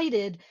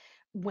delighted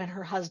when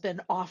her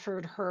husband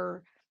offered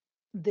her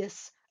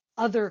this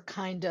other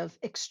kind of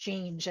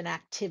exchange and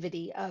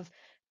activity of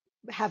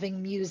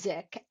having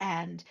music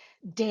and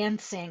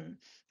dancing,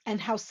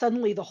 and how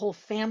suddenly the whole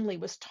family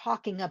was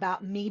talking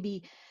about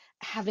maybe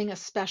having a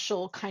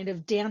special kind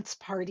of dance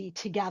party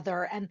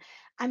together. And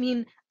I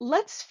mean,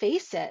 let's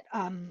face it,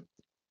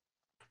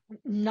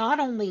 not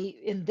only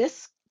in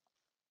this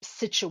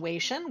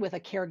situation with a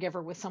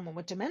caregiver with someone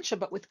with dementia,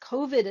 but with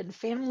COVID and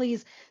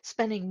families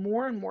spending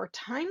more and more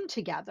time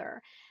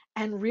together,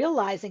 and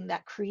realizing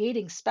that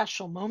creating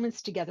special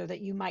moments together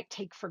that you might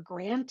take for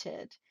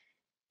granted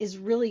is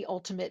really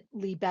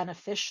ultimately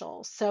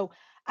beneficial. So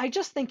I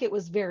just think it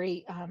was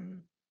very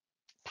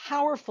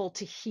powerful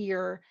to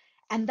hear.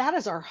 And that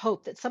is our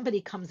hope, that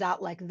somebody comes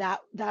out like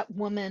that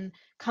woman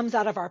comes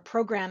out of our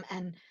program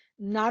and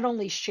not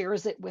only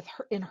shares it with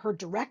her in her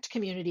direct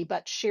community,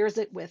 but shares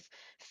it with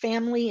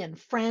family and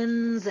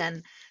friends,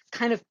 and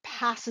kind of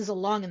passes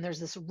along. And there's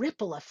this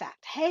ripple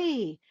effect.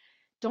 Hey,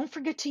 don't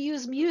forget to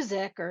use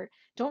music, or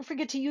don't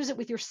forget to use it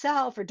with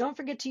yourself, or don't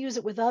forget to use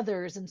it with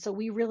others. And so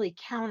we really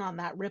count on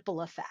that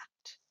ripple effect.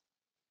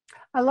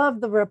 I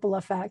love the ripple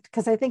effect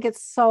because I think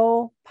it's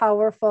so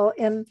powerful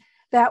in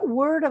that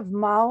word of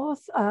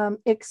mouth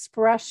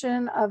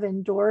expression of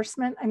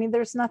endorsement. I mean,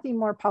 there's nothing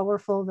more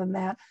powerful than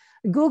that.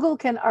 Google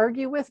can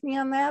argue with me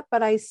on that,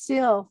 but I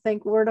still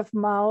think word of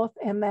mouth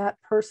and that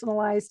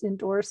personalized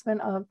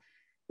endorsement of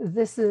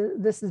this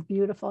is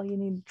beautiful, you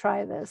need to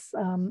try this,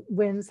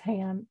 wins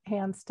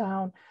hands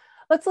down.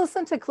 Let's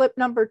listen to clip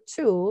number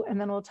 2,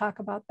 and then we'll talk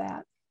about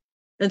that.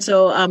 And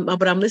so,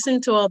 but I'm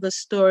listening to all the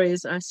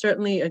stories. I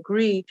certainly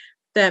agree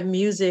that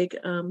music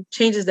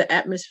changes the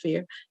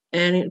atmosphere,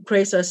 and it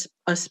creates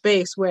a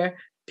space where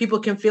people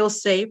can feel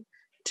safe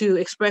to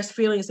express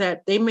feelings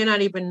that they may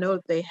not even know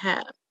they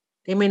have.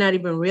 They may not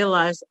even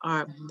realize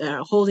that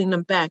are holding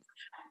them back.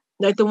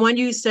 Like the one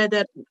you said,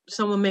 that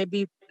someone may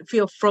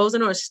feel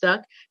frozen or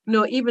stuck.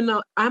 Even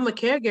though I'm a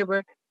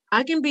caregiver,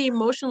 I can be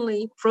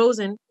emotionally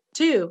frozen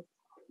too.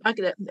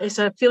 It's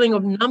a feeling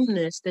of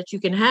numbness that you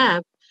can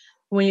have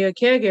when you're a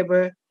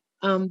caregiver,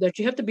 that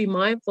you have to be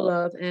mindful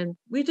of. And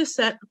we just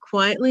sat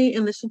quietly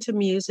and listened to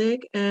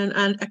music. And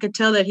I could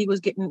tell that he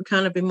was getting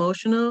kind of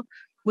emotional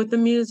with the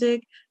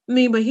music. I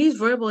mean, but he's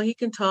verbal. He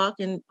can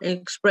talk and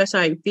express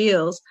how he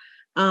feels.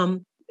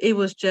 It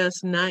was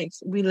just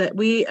nice.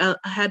 We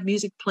had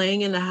music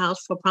playing in the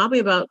house for probably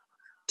about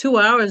 2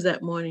 hours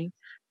that morning.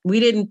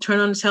 We didn't turn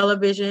on the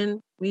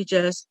television. We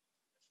just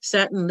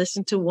sat and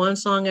listened to one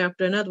song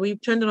after another. We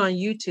turned it on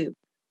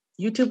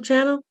YouTube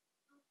channel,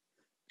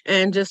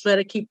 and just let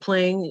it keep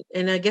playing.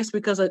 And I guess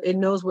because it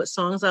knows what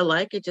songs I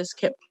like, it just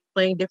kept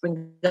playing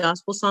different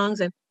gospel songs.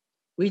 And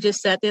we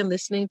just sat there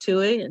listening to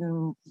it,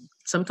 and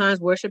sometimes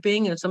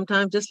worshiping and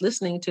sometimes just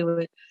listening to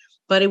it.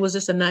 But it was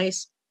just a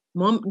nice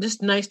moment,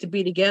 just nice to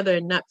be together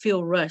and not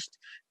feel rushed.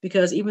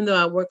 Because even though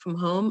I work from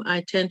home,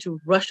 I tend to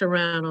rush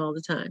around all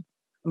the time.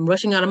 I'm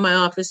rushing out of my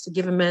office to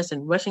give a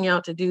medicine, rushing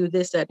out to do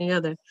this, that, and the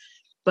other.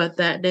 But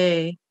that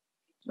day,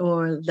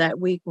 or that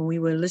week, when we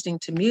were listening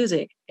to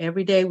music,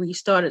 every day we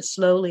started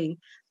slowly.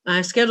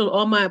 I scheduled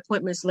all my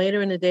appointments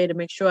later in the day to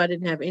make sure I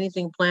didn't have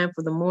anything planned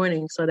for the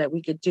morning so that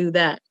we could do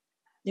that.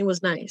 It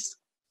was nice.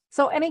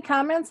 So any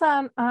comments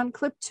on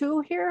clip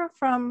 2 here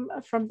from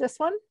this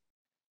one?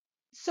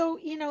 So,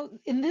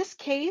 in this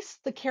case,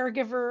 the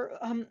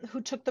caregiver who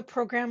took the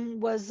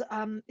program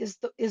is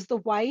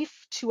the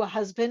wife to a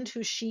husband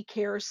who she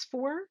cares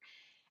for.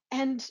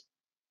 And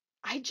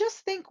I just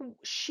think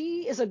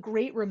she is a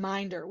great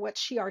reminder, what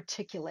she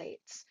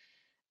articulates,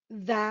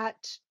 that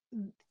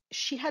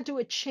she had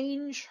to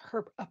change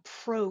her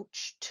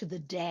approach to the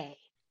day.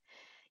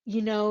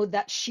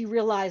 That she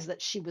realized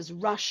that she was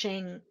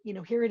rushing.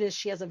 Here it is.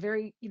 She has a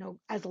very,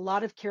 as a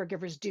lot of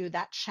caregivers do,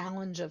 that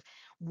challenge of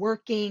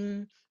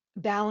working,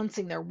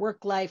 balancing their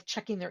work life,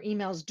 checking their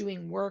emails,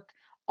 doing work,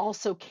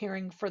 also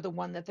caring for the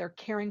one that they're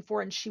caring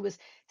for. And she was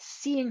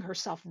seeing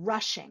herself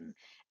rushing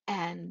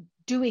and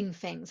doing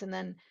things, and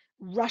then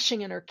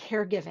rushing in her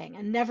caregiving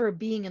and never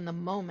being in the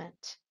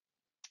moment.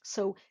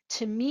 So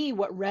to me,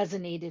 what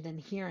resonated in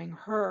hearing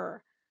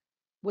her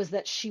was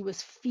that she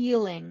was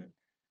feeling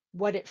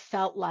what it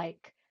felt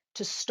like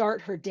to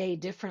start her day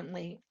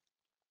differently,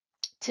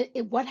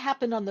 what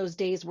happened on those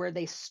days where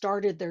they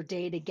started their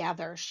day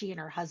together, she and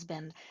her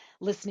husband,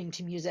 listening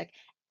to music,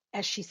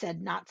 as she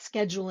said, not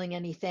scheduling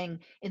anything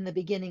in the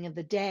beginning of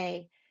the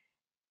day,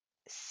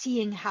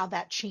 seeing how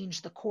that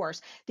changed the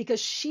course, because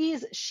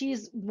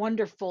she's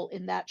wonderful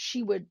in that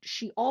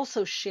she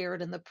also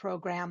shared in the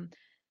program.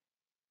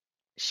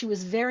 She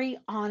was very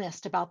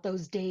honest about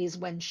those days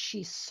when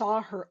she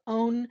saw her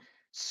own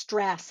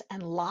stress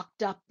and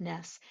locked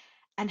upness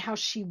and how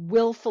she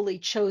willfully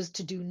chose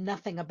to do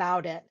nothing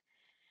about it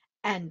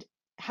and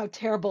how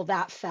terrible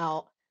that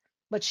felt.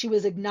 But she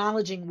was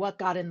acknowledging what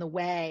got in the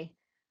way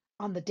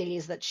on the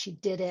days that she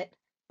did it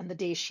and the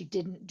days she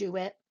didn't do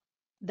it.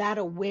 That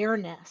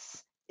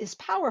awareness is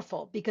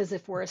powerful, because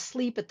if we're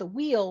asleep at the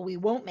wheel, we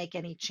won't make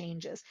any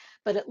changes.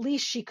 But at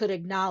least she could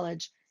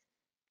acknowledge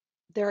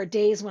there are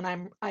days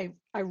when I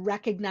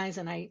recognize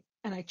and I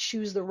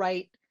choose the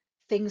right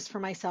things for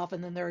myself,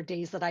 and then there are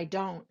days that I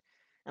don't.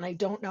 And I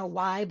don't know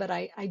why, but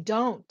I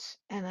don't.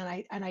 And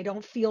then I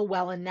don't feel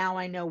well, and now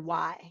I know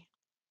why.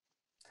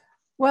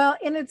 Well,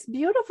 and it's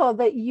beautiful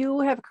that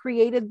you have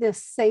created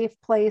this safe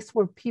place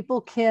where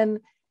people can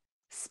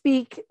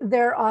speak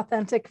their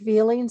authentic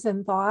feelings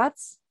and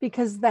thoughts,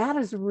 because that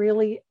is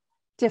really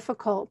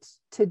difficult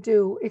to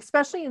do,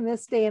 especially in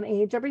this day and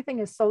age. Everything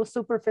is so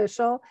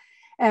superficial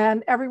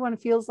and everyone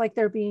feels like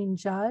they're being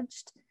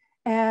judged.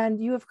 And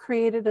you have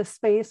created a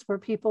space where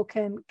people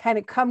can kind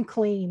of come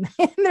clean.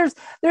 And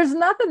there's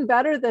nothing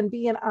better than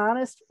being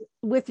honest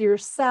with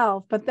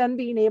yourself, but then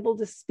being able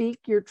to speak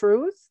your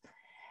truth.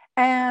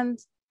 And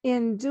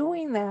in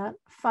doing that,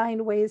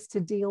 find ways to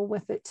deal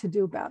with it to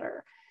do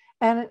better.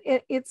 And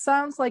it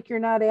sounds like you're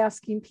not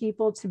asking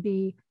people to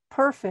be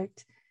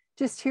perfect.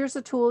 Just here's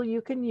a tool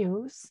you can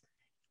use.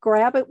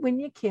 Grab it when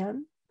you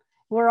can.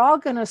 We're all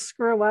going to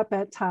screw up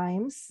at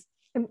times.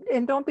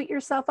 And don't beat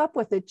yourself up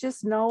with it.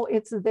 Just know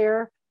it's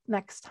there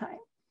next time.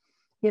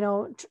 You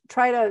know,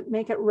 try to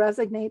make it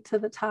resonate to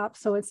the top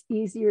so it's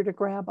easier to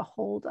grab a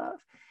hold of.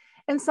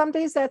 And some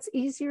days that's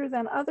easier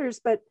than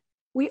others, but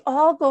we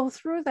all go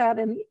through that.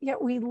 And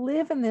yet we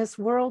live in this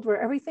world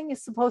where everything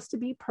is supposed to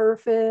be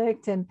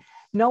perfect and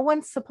no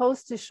one's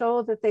supposed to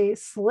show that they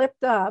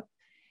slipped up.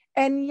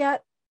 And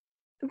yet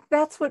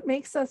that's what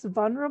makes us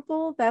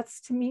vulnerable.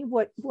 That's, to me,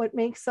 what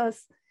makes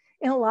us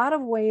in a lot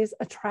of ways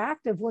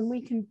attractive, when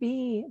we can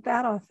be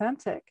that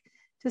authentic,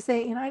 to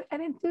say, you know, I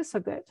didn't do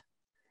so good.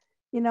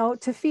 You know,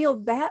 to feel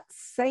that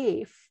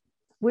safe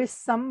with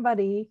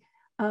somebody,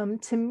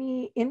 to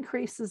me,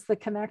 increases the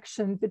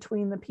connection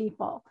between the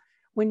people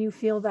when you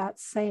feel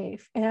that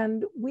safe.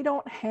 And we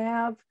don't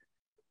have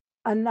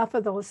enough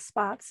of those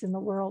spots in the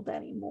world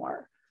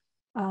anymore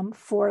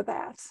for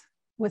that,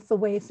 with the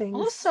way things.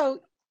 Also,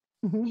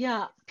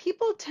 yeah,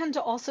 people tend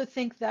to also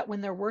think that when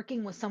they're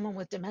working with someone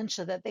with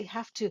dementia, that they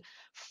have to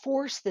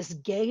force this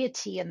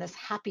gaiety and this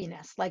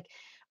happiness, like,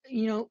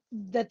 you know,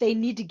 that they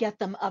need to get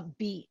them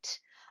upbeat.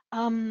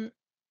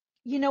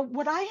 You know,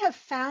 what I have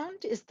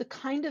found is the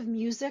kind of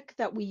music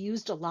that we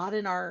used a lot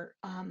in our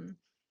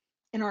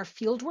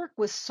field work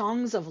was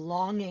songs of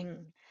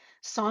longing,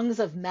 songs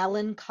of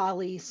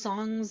melancholy,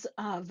 songs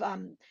of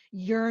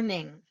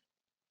yearning.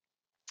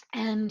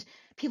 And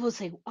people would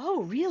say,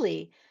 oh,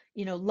 really?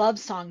 You know, love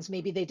songs,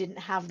 maybe they didn't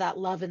have that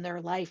love in their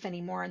life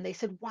anymore. And they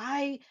said,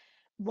 why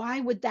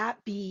would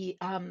that be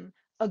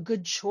a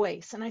good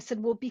choice? And I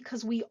said, well,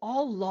 because we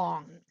all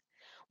long.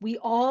 We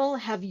all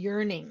have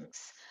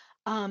yearnings.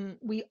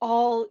 We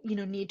all, you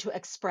know, need to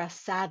express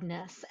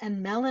sadness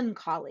and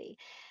melancholy.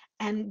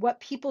 And what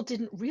people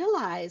didn't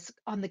realize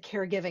on the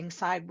caregiving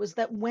side was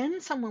that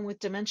when someone with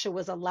dementia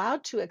was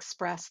allowed to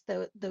express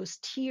those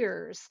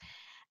tears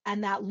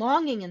and that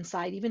longing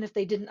inside, even if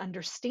they didn't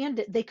understand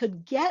it, they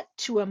could get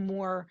to a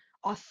more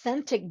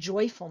authentic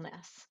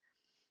joyfulness.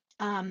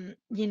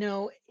 You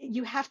know,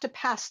 you have to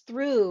pass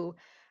through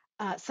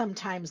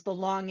sometimes the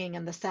longing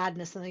and the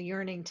sadness and the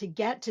yearning to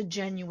get to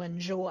genuine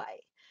joy.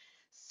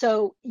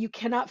 So you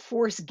cannot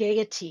force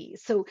gaiety.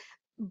 So,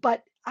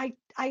 but I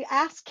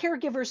ask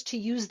caregivers to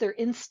use their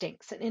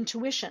instincts and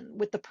intuition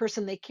with the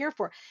person they care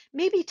for.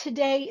 Maybe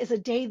today is a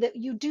day that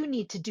you do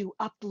need to do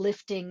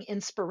uplifting,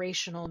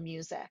 inspirational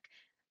music,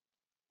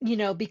 you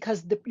know,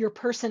 because your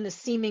person is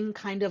seeming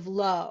kind of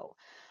low.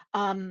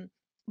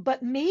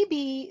 But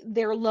maybe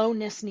their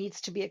lowness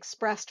needs to be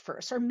expressed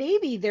first, or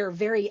maybe they're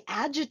very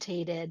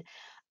agitated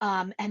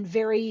and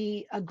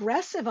very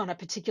aggressive on a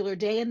particular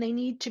day, and they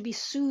need to be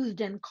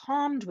soothed and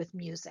calmed with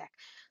music.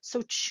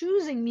 So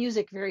choosing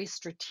music very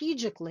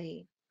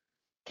strategically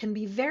can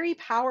be very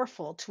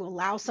powerful to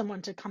allow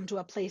someone to come to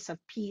a place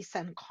of peace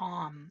and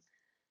calm,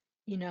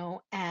 you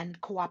know, and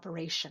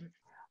cooperation.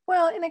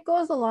 Well, and it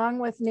goes along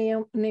with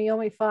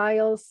Naomi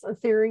Files'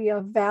 theory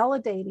of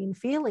validating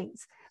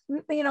feelings.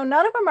 You know,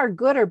 none of them are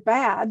good or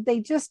bad.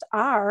 They just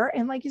are.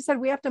 And like you said,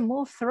 we have to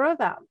move through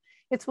them.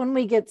 It's when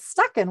we get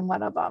stuck in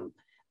one of them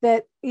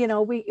that, you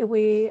know,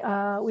 we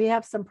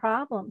have some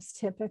problems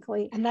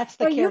typically. And that's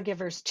the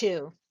caregivers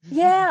too.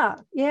 Yeah,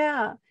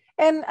 yeah.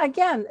 And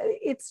again,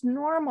 it's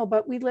normal,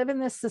 but we live in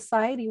this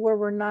society where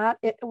we're not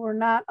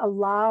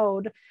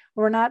allowed,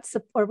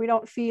 or we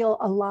don't feel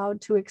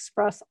allowed to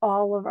express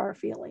all of our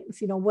feelings.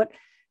 What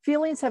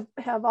feelings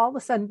have all of a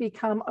sudden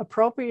become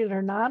appropriate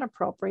or not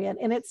appropriate.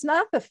 And it's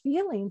not the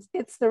feelings,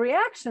 it's the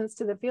reactions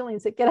to the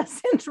feelings that get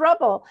us in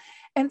trouble.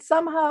 And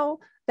somehow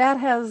that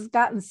has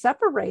gotten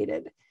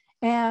separated.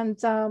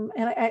 So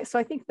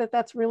I think that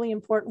that's really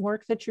important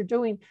work that you're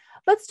doing.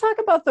 Let's talk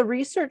about the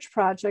research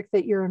project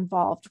that you're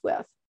involved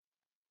with.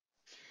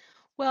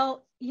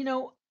 Well,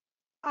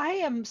 I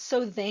am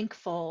so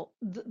thankful.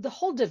 The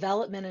whole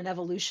development and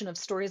evolution of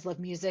Stories Love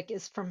Music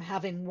is from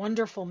having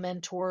wonderful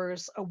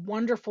mentors, a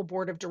wonderful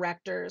board of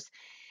directors,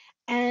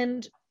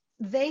 and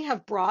they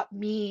have brought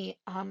me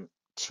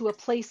to a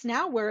place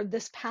now where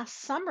this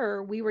past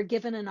summer we were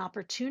given an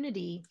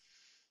opportunity.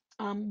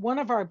 One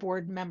of our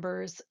board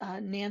members,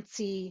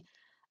 Nancy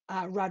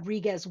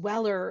Rodriguez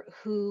Weller,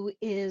 who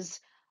is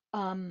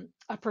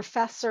a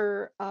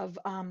professor of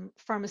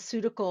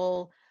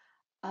pharmaceutical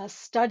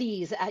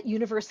studies at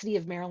University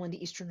of Maryland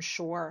Eastern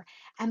Shore.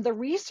 And the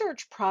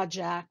research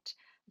project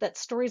that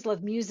Stories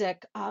Love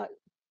Music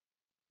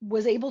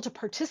was able to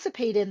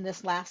participate in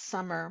this last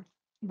summer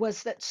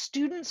was that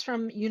students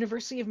from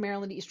University of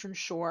Maryland Eastern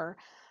Shore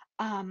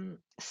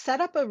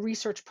set up a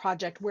research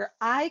project where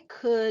I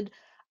could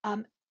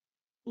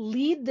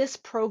lead this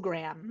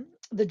program,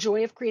 The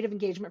Joy of Creative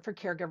Engagement for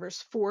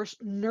Caregivers, for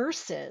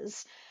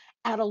nurses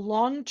at a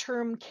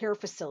long-term care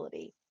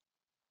facility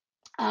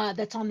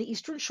that's on the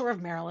Eastern Shore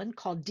of Maryland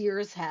called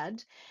Deer's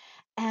Head,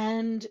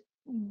 and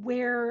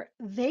where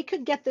they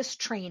could get this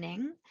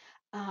training,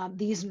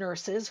 these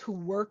nurses who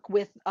work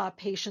with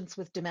patients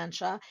with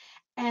dementia.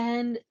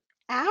 And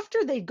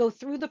after they go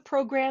through the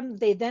program,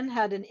 they then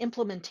had an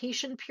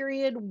implementation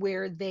period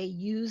where they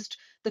used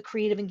the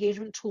creative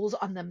engagement tools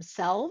on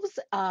themselves,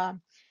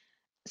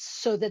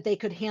 so that they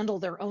could handle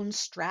their own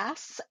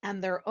stress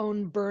and their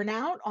own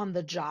burnout on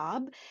the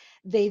job.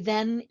 They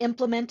then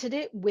implemented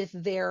it with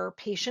their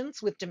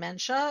patients with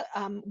dementia.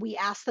 We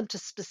asked them to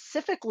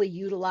specifically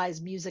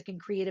utilize music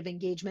and creative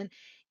engagement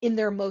in with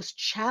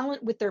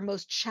their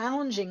most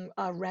challenging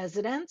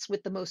residents,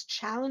 with the most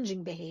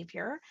challenging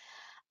behavior.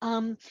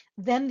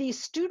 Then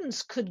these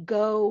students could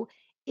go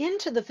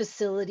into the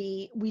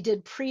facility. We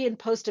did pre and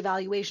post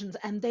evaluations,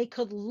 and they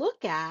could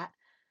look at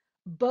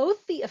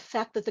both the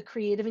effect that the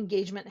creative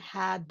engagement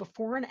had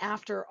before and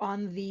after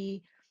on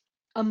the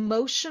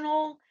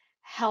emotional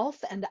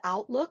health and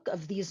outlook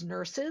of these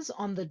nurses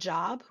on the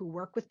job who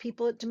work with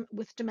people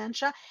with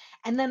dementia,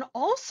 and then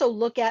also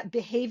look at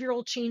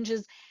behavioral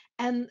changes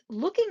and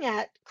looking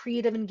at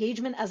creative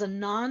engagement as a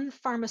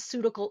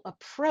non-pharmaceutical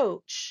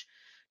approach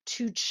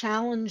to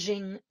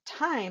challenging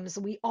times.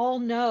 We all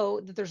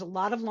know that there's a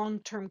lot of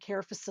long-term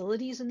care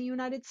facilities in the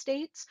United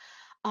States.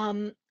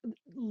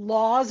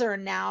 Laws are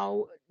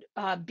now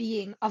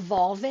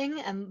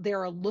evolving, and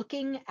they're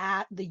looking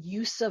at the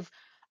use of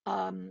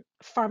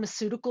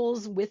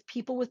pharmaceuticals with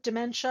people with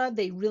dementia.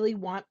 They really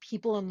want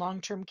people in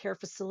long-term care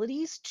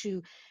facilities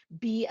to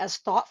be as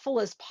thoughtful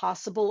as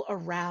possible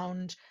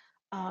around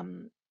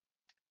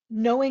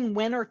knowing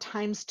when are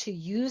times to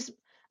use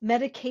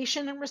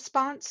medication in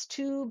response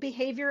to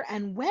behavior,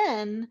 and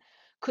when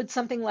could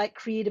something like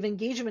creative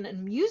engagement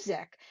and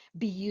music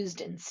be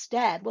used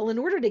instead. Well, in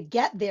order to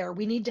get there,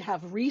 we need to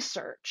have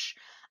research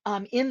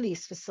in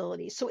these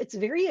facilities. So it's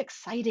very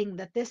exciting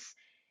that this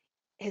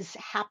is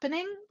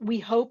happening. We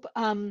hope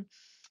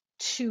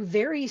to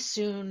very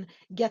soon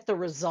get the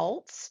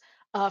results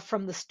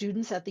from the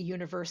students at the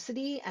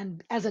university.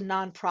 And as a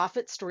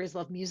nonprofit, Stories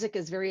Love Music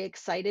is very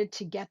excited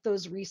to get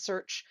those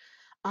research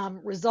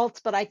results.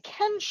 But I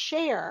can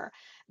share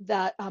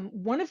that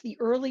one of the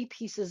early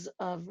pieces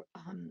of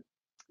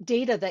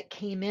data that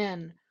came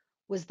in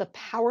was the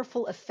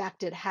powerful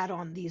effect it had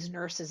on these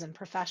nurses and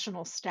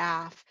professional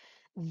staff,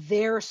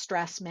 their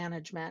stress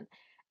management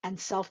and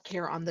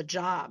self-care on the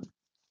job.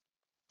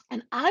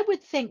 And I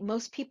would think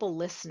most people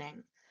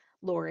listening,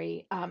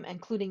 Lori,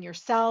 including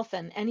yourself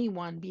and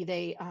anyone, be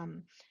they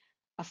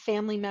a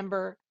family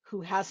member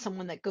who has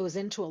someone that goes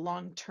into a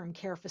long-term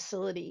care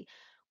facility,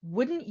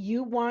 wouldn't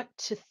you want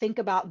to think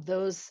about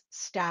those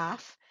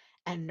staff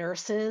and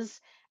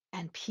nurses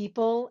and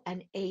people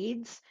and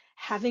aides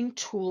having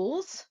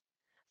tools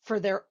for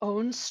their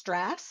own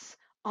stress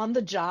on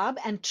the job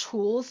and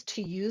tools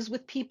to use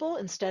with people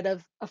instead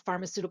of a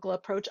pharmaceutical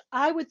approach?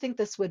 I would think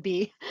this would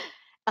be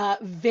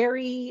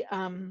very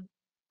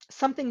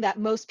something that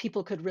most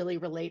people could really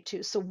relate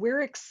to. So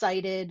we're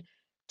excited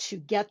to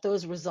get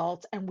those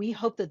results, and we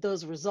hope that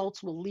those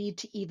results will lead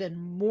to even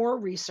more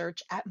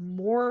research at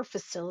more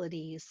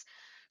facilities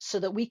so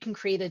that we can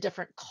create a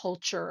different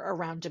culture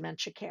around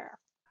dementia care.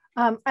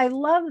 I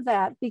love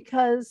that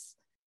because,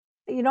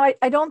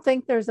 I don't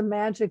think there's a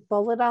magic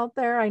bullet out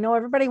there. I know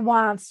everybody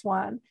wants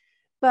one,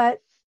 but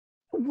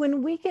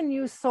when we can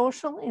use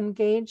social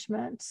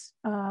engagement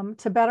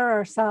to better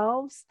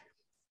ourselves,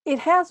 it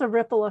has a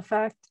ripple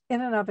effect in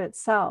and of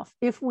itself,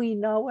 if we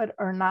know it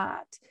or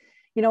not.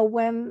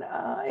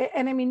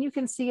 And I mean, you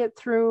can see it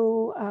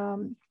through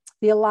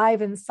the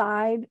Alive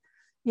Inside,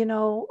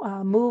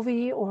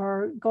 movie,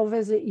 or go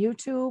visit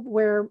YouTube,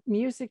 where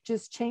music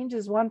just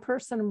changes one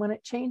person. And when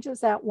it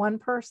changes that one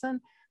person,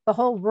 the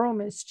whole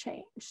room is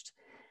changed.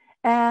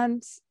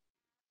 And,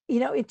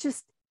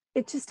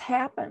 it just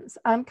happens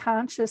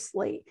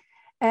unconsciously.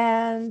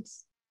 And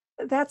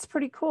that's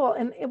pretty cool.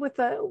 And with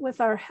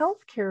our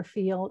healthcare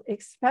field,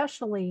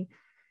 especially,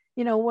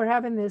 we're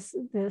having this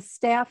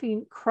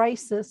staffing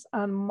crisis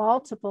on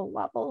multiple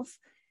levels.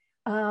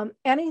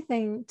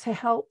 Anything to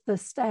help the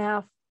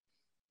staff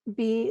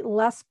be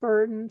less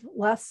burdened,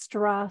 less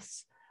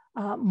stressed,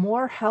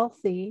 more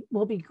healthy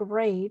will be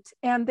great.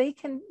 And they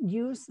can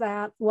use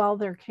that while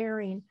they're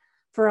caring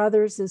for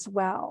others as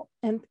well,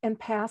 and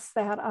pass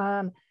that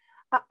on.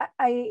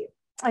 I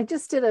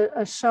just did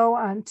a show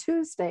on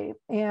Tuesday,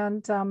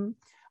 and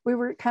we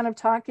were kind of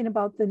talking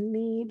about the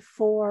need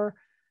for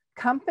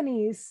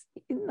companies,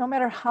 no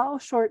matter how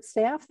short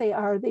staffed they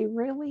are, they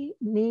really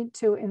need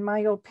to, in my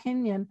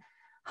opinion,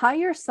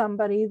 hire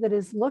somebody that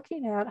is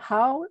looking at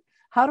how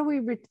do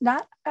we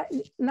not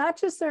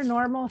just their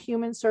normal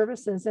human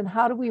services, and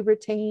how do we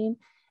retain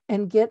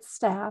and get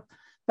staff,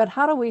 but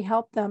how do we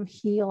help them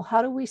heal?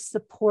 How do we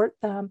support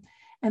them?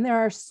 And there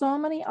are so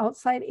many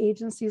outside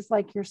agencies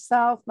like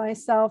yourself,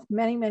 myself,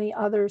 many, many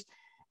others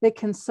that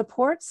can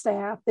support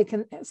staff, that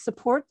can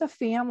support the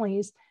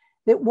families,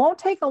 that won't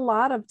take a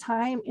lot of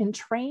time in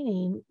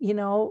training,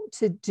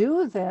 to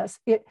do this.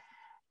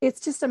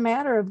 It's just a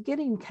matter of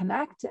getting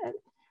connected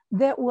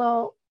that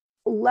will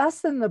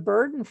lessen the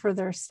burden for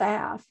their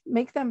staff,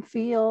 make them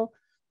feel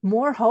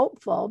more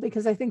hopeful,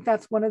 because I think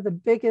that's one of the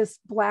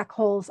biggest black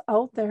holes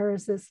out there,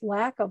 is this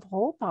lack of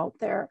hope out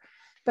there.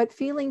 But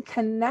feeling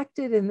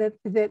connected, and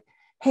that,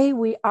 hey,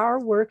 we are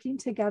working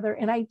together.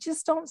 And I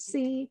just don't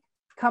see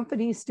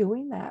companies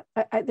doing that.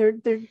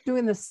 They're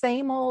doing the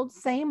same old,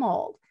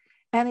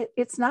 and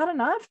it's not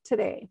enough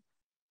today.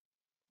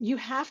 You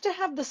have to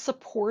have the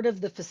support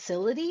of the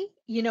facility.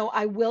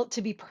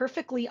 To be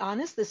perfectly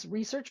honest, this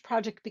research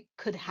project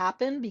could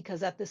happen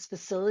because at this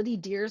facility,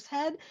 Deer's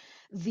Head,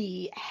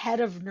 the head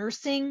of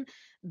nursing,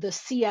 the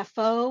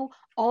CFO,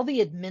 all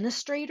the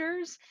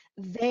administrators,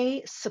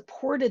 they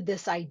supported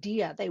this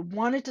idea. They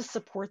wanted to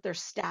support their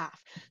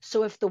staff.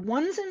 So if the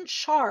ones in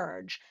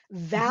charge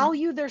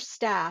value their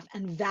staff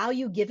and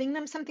value giving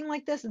them something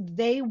like this,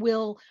 they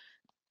will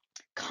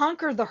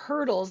conquer the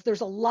hurdles.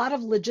 There's a lot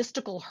of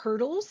logistical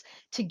hurdles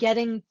to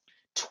getting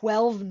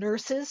 12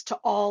 nurses to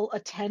all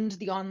attend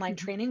the online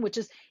training, which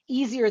is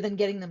easier than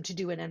getting them to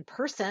do it in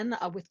person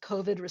with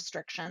COVID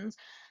restrictions.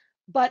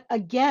 But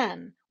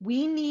again,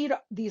 we need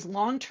these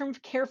long-term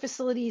care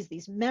facilities,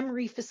 these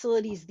memory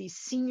facilities, these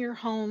senior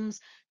homes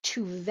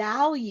to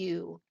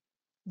value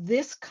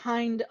this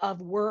kind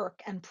of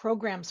work and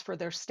programs for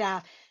their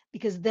staff,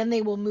 because then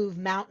they will move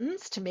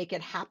mountains to make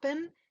it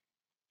happen.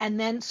 And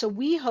then, so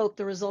we hope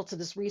the results of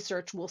this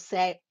research will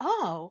say,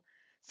 oh,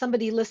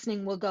 somebody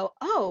listening will go,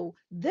 oh,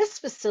 this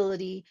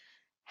facility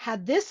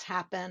had this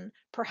happen.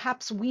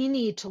 Perhaps we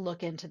need to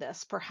look into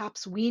this.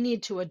 Perhaps we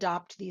need to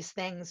adopt these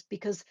things,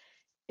 because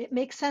it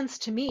makes sense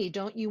to me.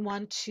 Don't you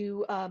want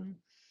to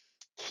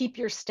keep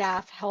your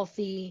staff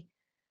healthy,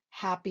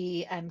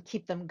 happy, and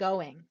keep them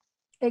going?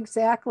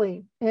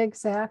 Exactly. I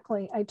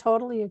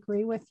totally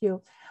agree with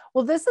you.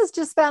 Well, this has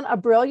just been a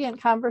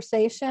brilliant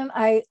conversation.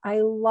 I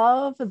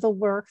love the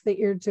work that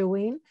you're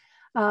doing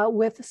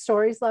with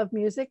Stories Love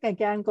Music.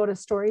 Again, go to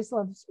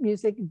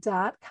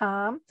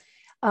storieslovemusic.com.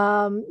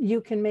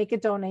 You can make a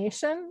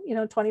donation,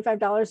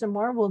 $25 or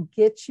more will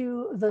get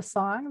you the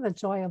song, The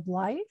Joy of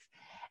Life.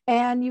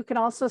 And you can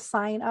also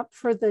sign up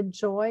for the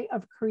Joy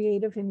of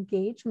Creative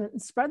Engagement and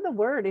spread the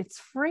word. It's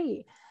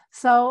free.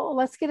 So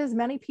let's get as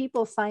many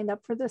people signed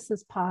up for this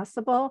as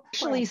possible.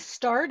 Actually,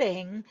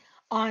 starting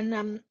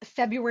on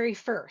February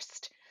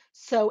 1st.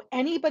 So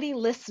anybody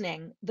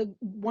listening, the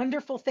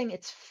wonderful thing,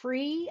 it's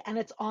free and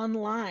it's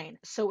online.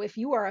 So if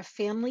you are a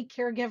family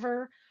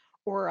caregiver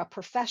or a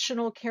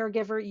professional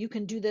caregiver, you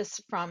can do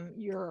this from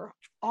your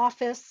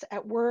office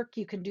at work.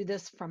 You can do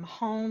this from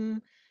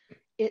home.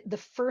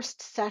 The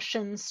first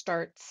session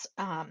starts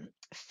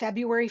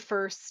February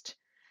 1st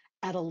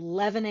at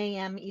 11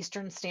 a.m.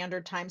 Eastern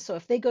Standard Time. So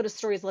if they go to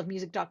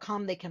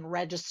storieslovemusic.com, they can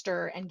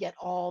register and get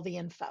all the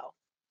info.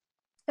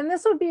 And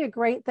this would be a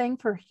great thing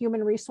for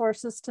human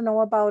resources to know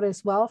about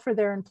as well, for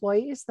their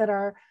employees that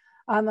are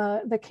on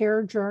the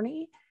care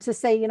journey, to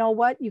say, you know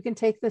what, you can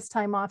take this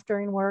time off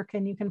during work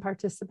and you can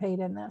participate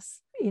in this.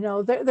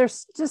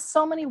 There's just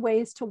so many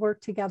ways to work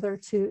together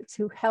to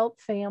help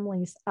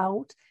families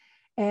out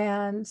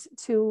and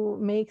to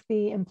make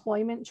the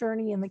employment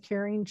journey and the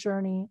caring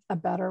journey a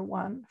better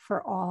one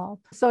for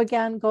all. So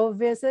again, go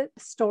visit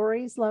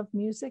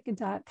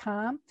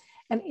storieslovemusic.com.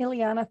 And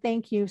Ileana,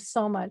 thank you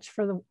so much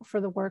for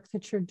the work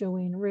that you're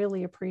doing.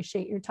 Really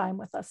appreciate your time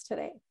with us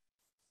today.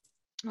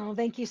 Oh,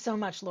 thank you so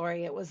much,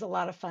 Lori. It was a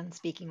lot of fun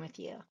speaking with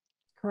you.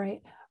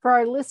 Great. For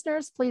our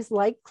listeners, please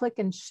like, click,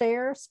 and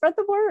share. Spread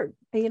the word.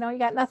 You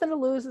got nothing to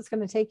lose. It's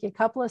going to take you a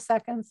couple of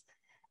seconds,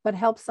 but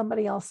help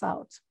somebody else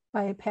out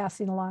by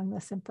passing along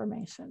this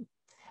information.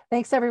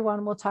 Thanks,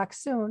 everyone. We'll talk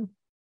soon.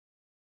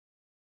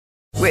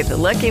 With the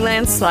Lucky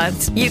Land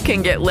Slots, you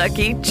can get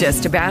lucky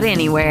just about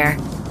anywhere.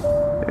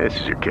 This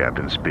is your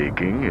captain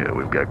speaking.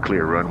 We've got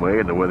clear runway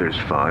and the weather's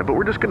fine, but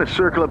we're just going to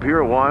circle up here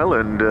a while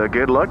and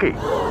get lucky.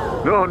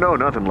 No,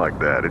 nothing like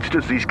that. It's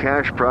just these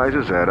cash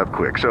prizes add up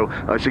quick. So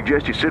I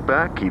suggest you sit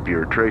back, keep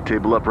your tray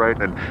table upright,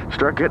 and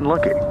start getting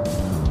lucky.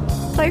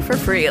 Play for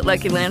free at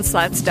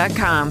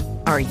LuckyLandSlots.com.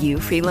 Are you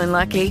feeling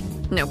lucky?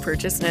 No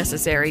purchase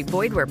necessary.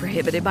 Void where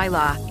prohibited by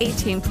law.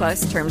 18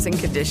 plus terms and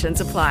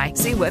conditions apply.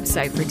 See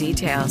website for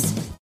details.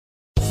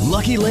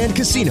 Lucky Land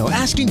Casino,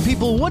 asking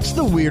people, what's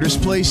the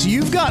weirdest place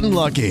you've gotten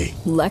lucky?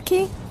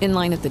 Lucky? In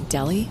line at the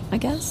deli, I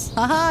guess?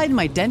 Aha, in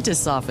my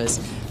dentist's office.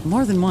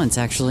 More than once,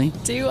 actually.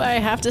 Do I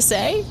have to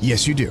say?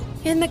 Yes, you do.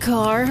 In the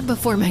car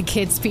before my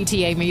kids'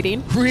 PTA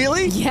meeting.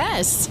 Really?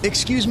 Yes.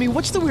 Excuse me,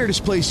 what's the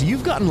weirdest place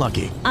you've gotten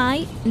lucky?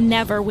 I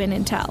never win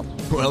and tell.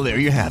 Well, there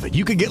you have it.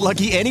 You can get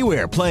lucky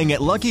anywhere, playing at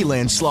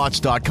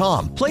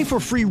LuckyLandSlots.com. Play for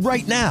free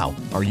right now.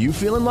 Are you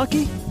feeling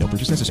lucky? No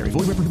purchase necessary.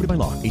 Void where prohibited by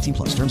law. 18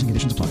 plus. Terms and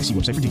conditions apply. See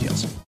website for details.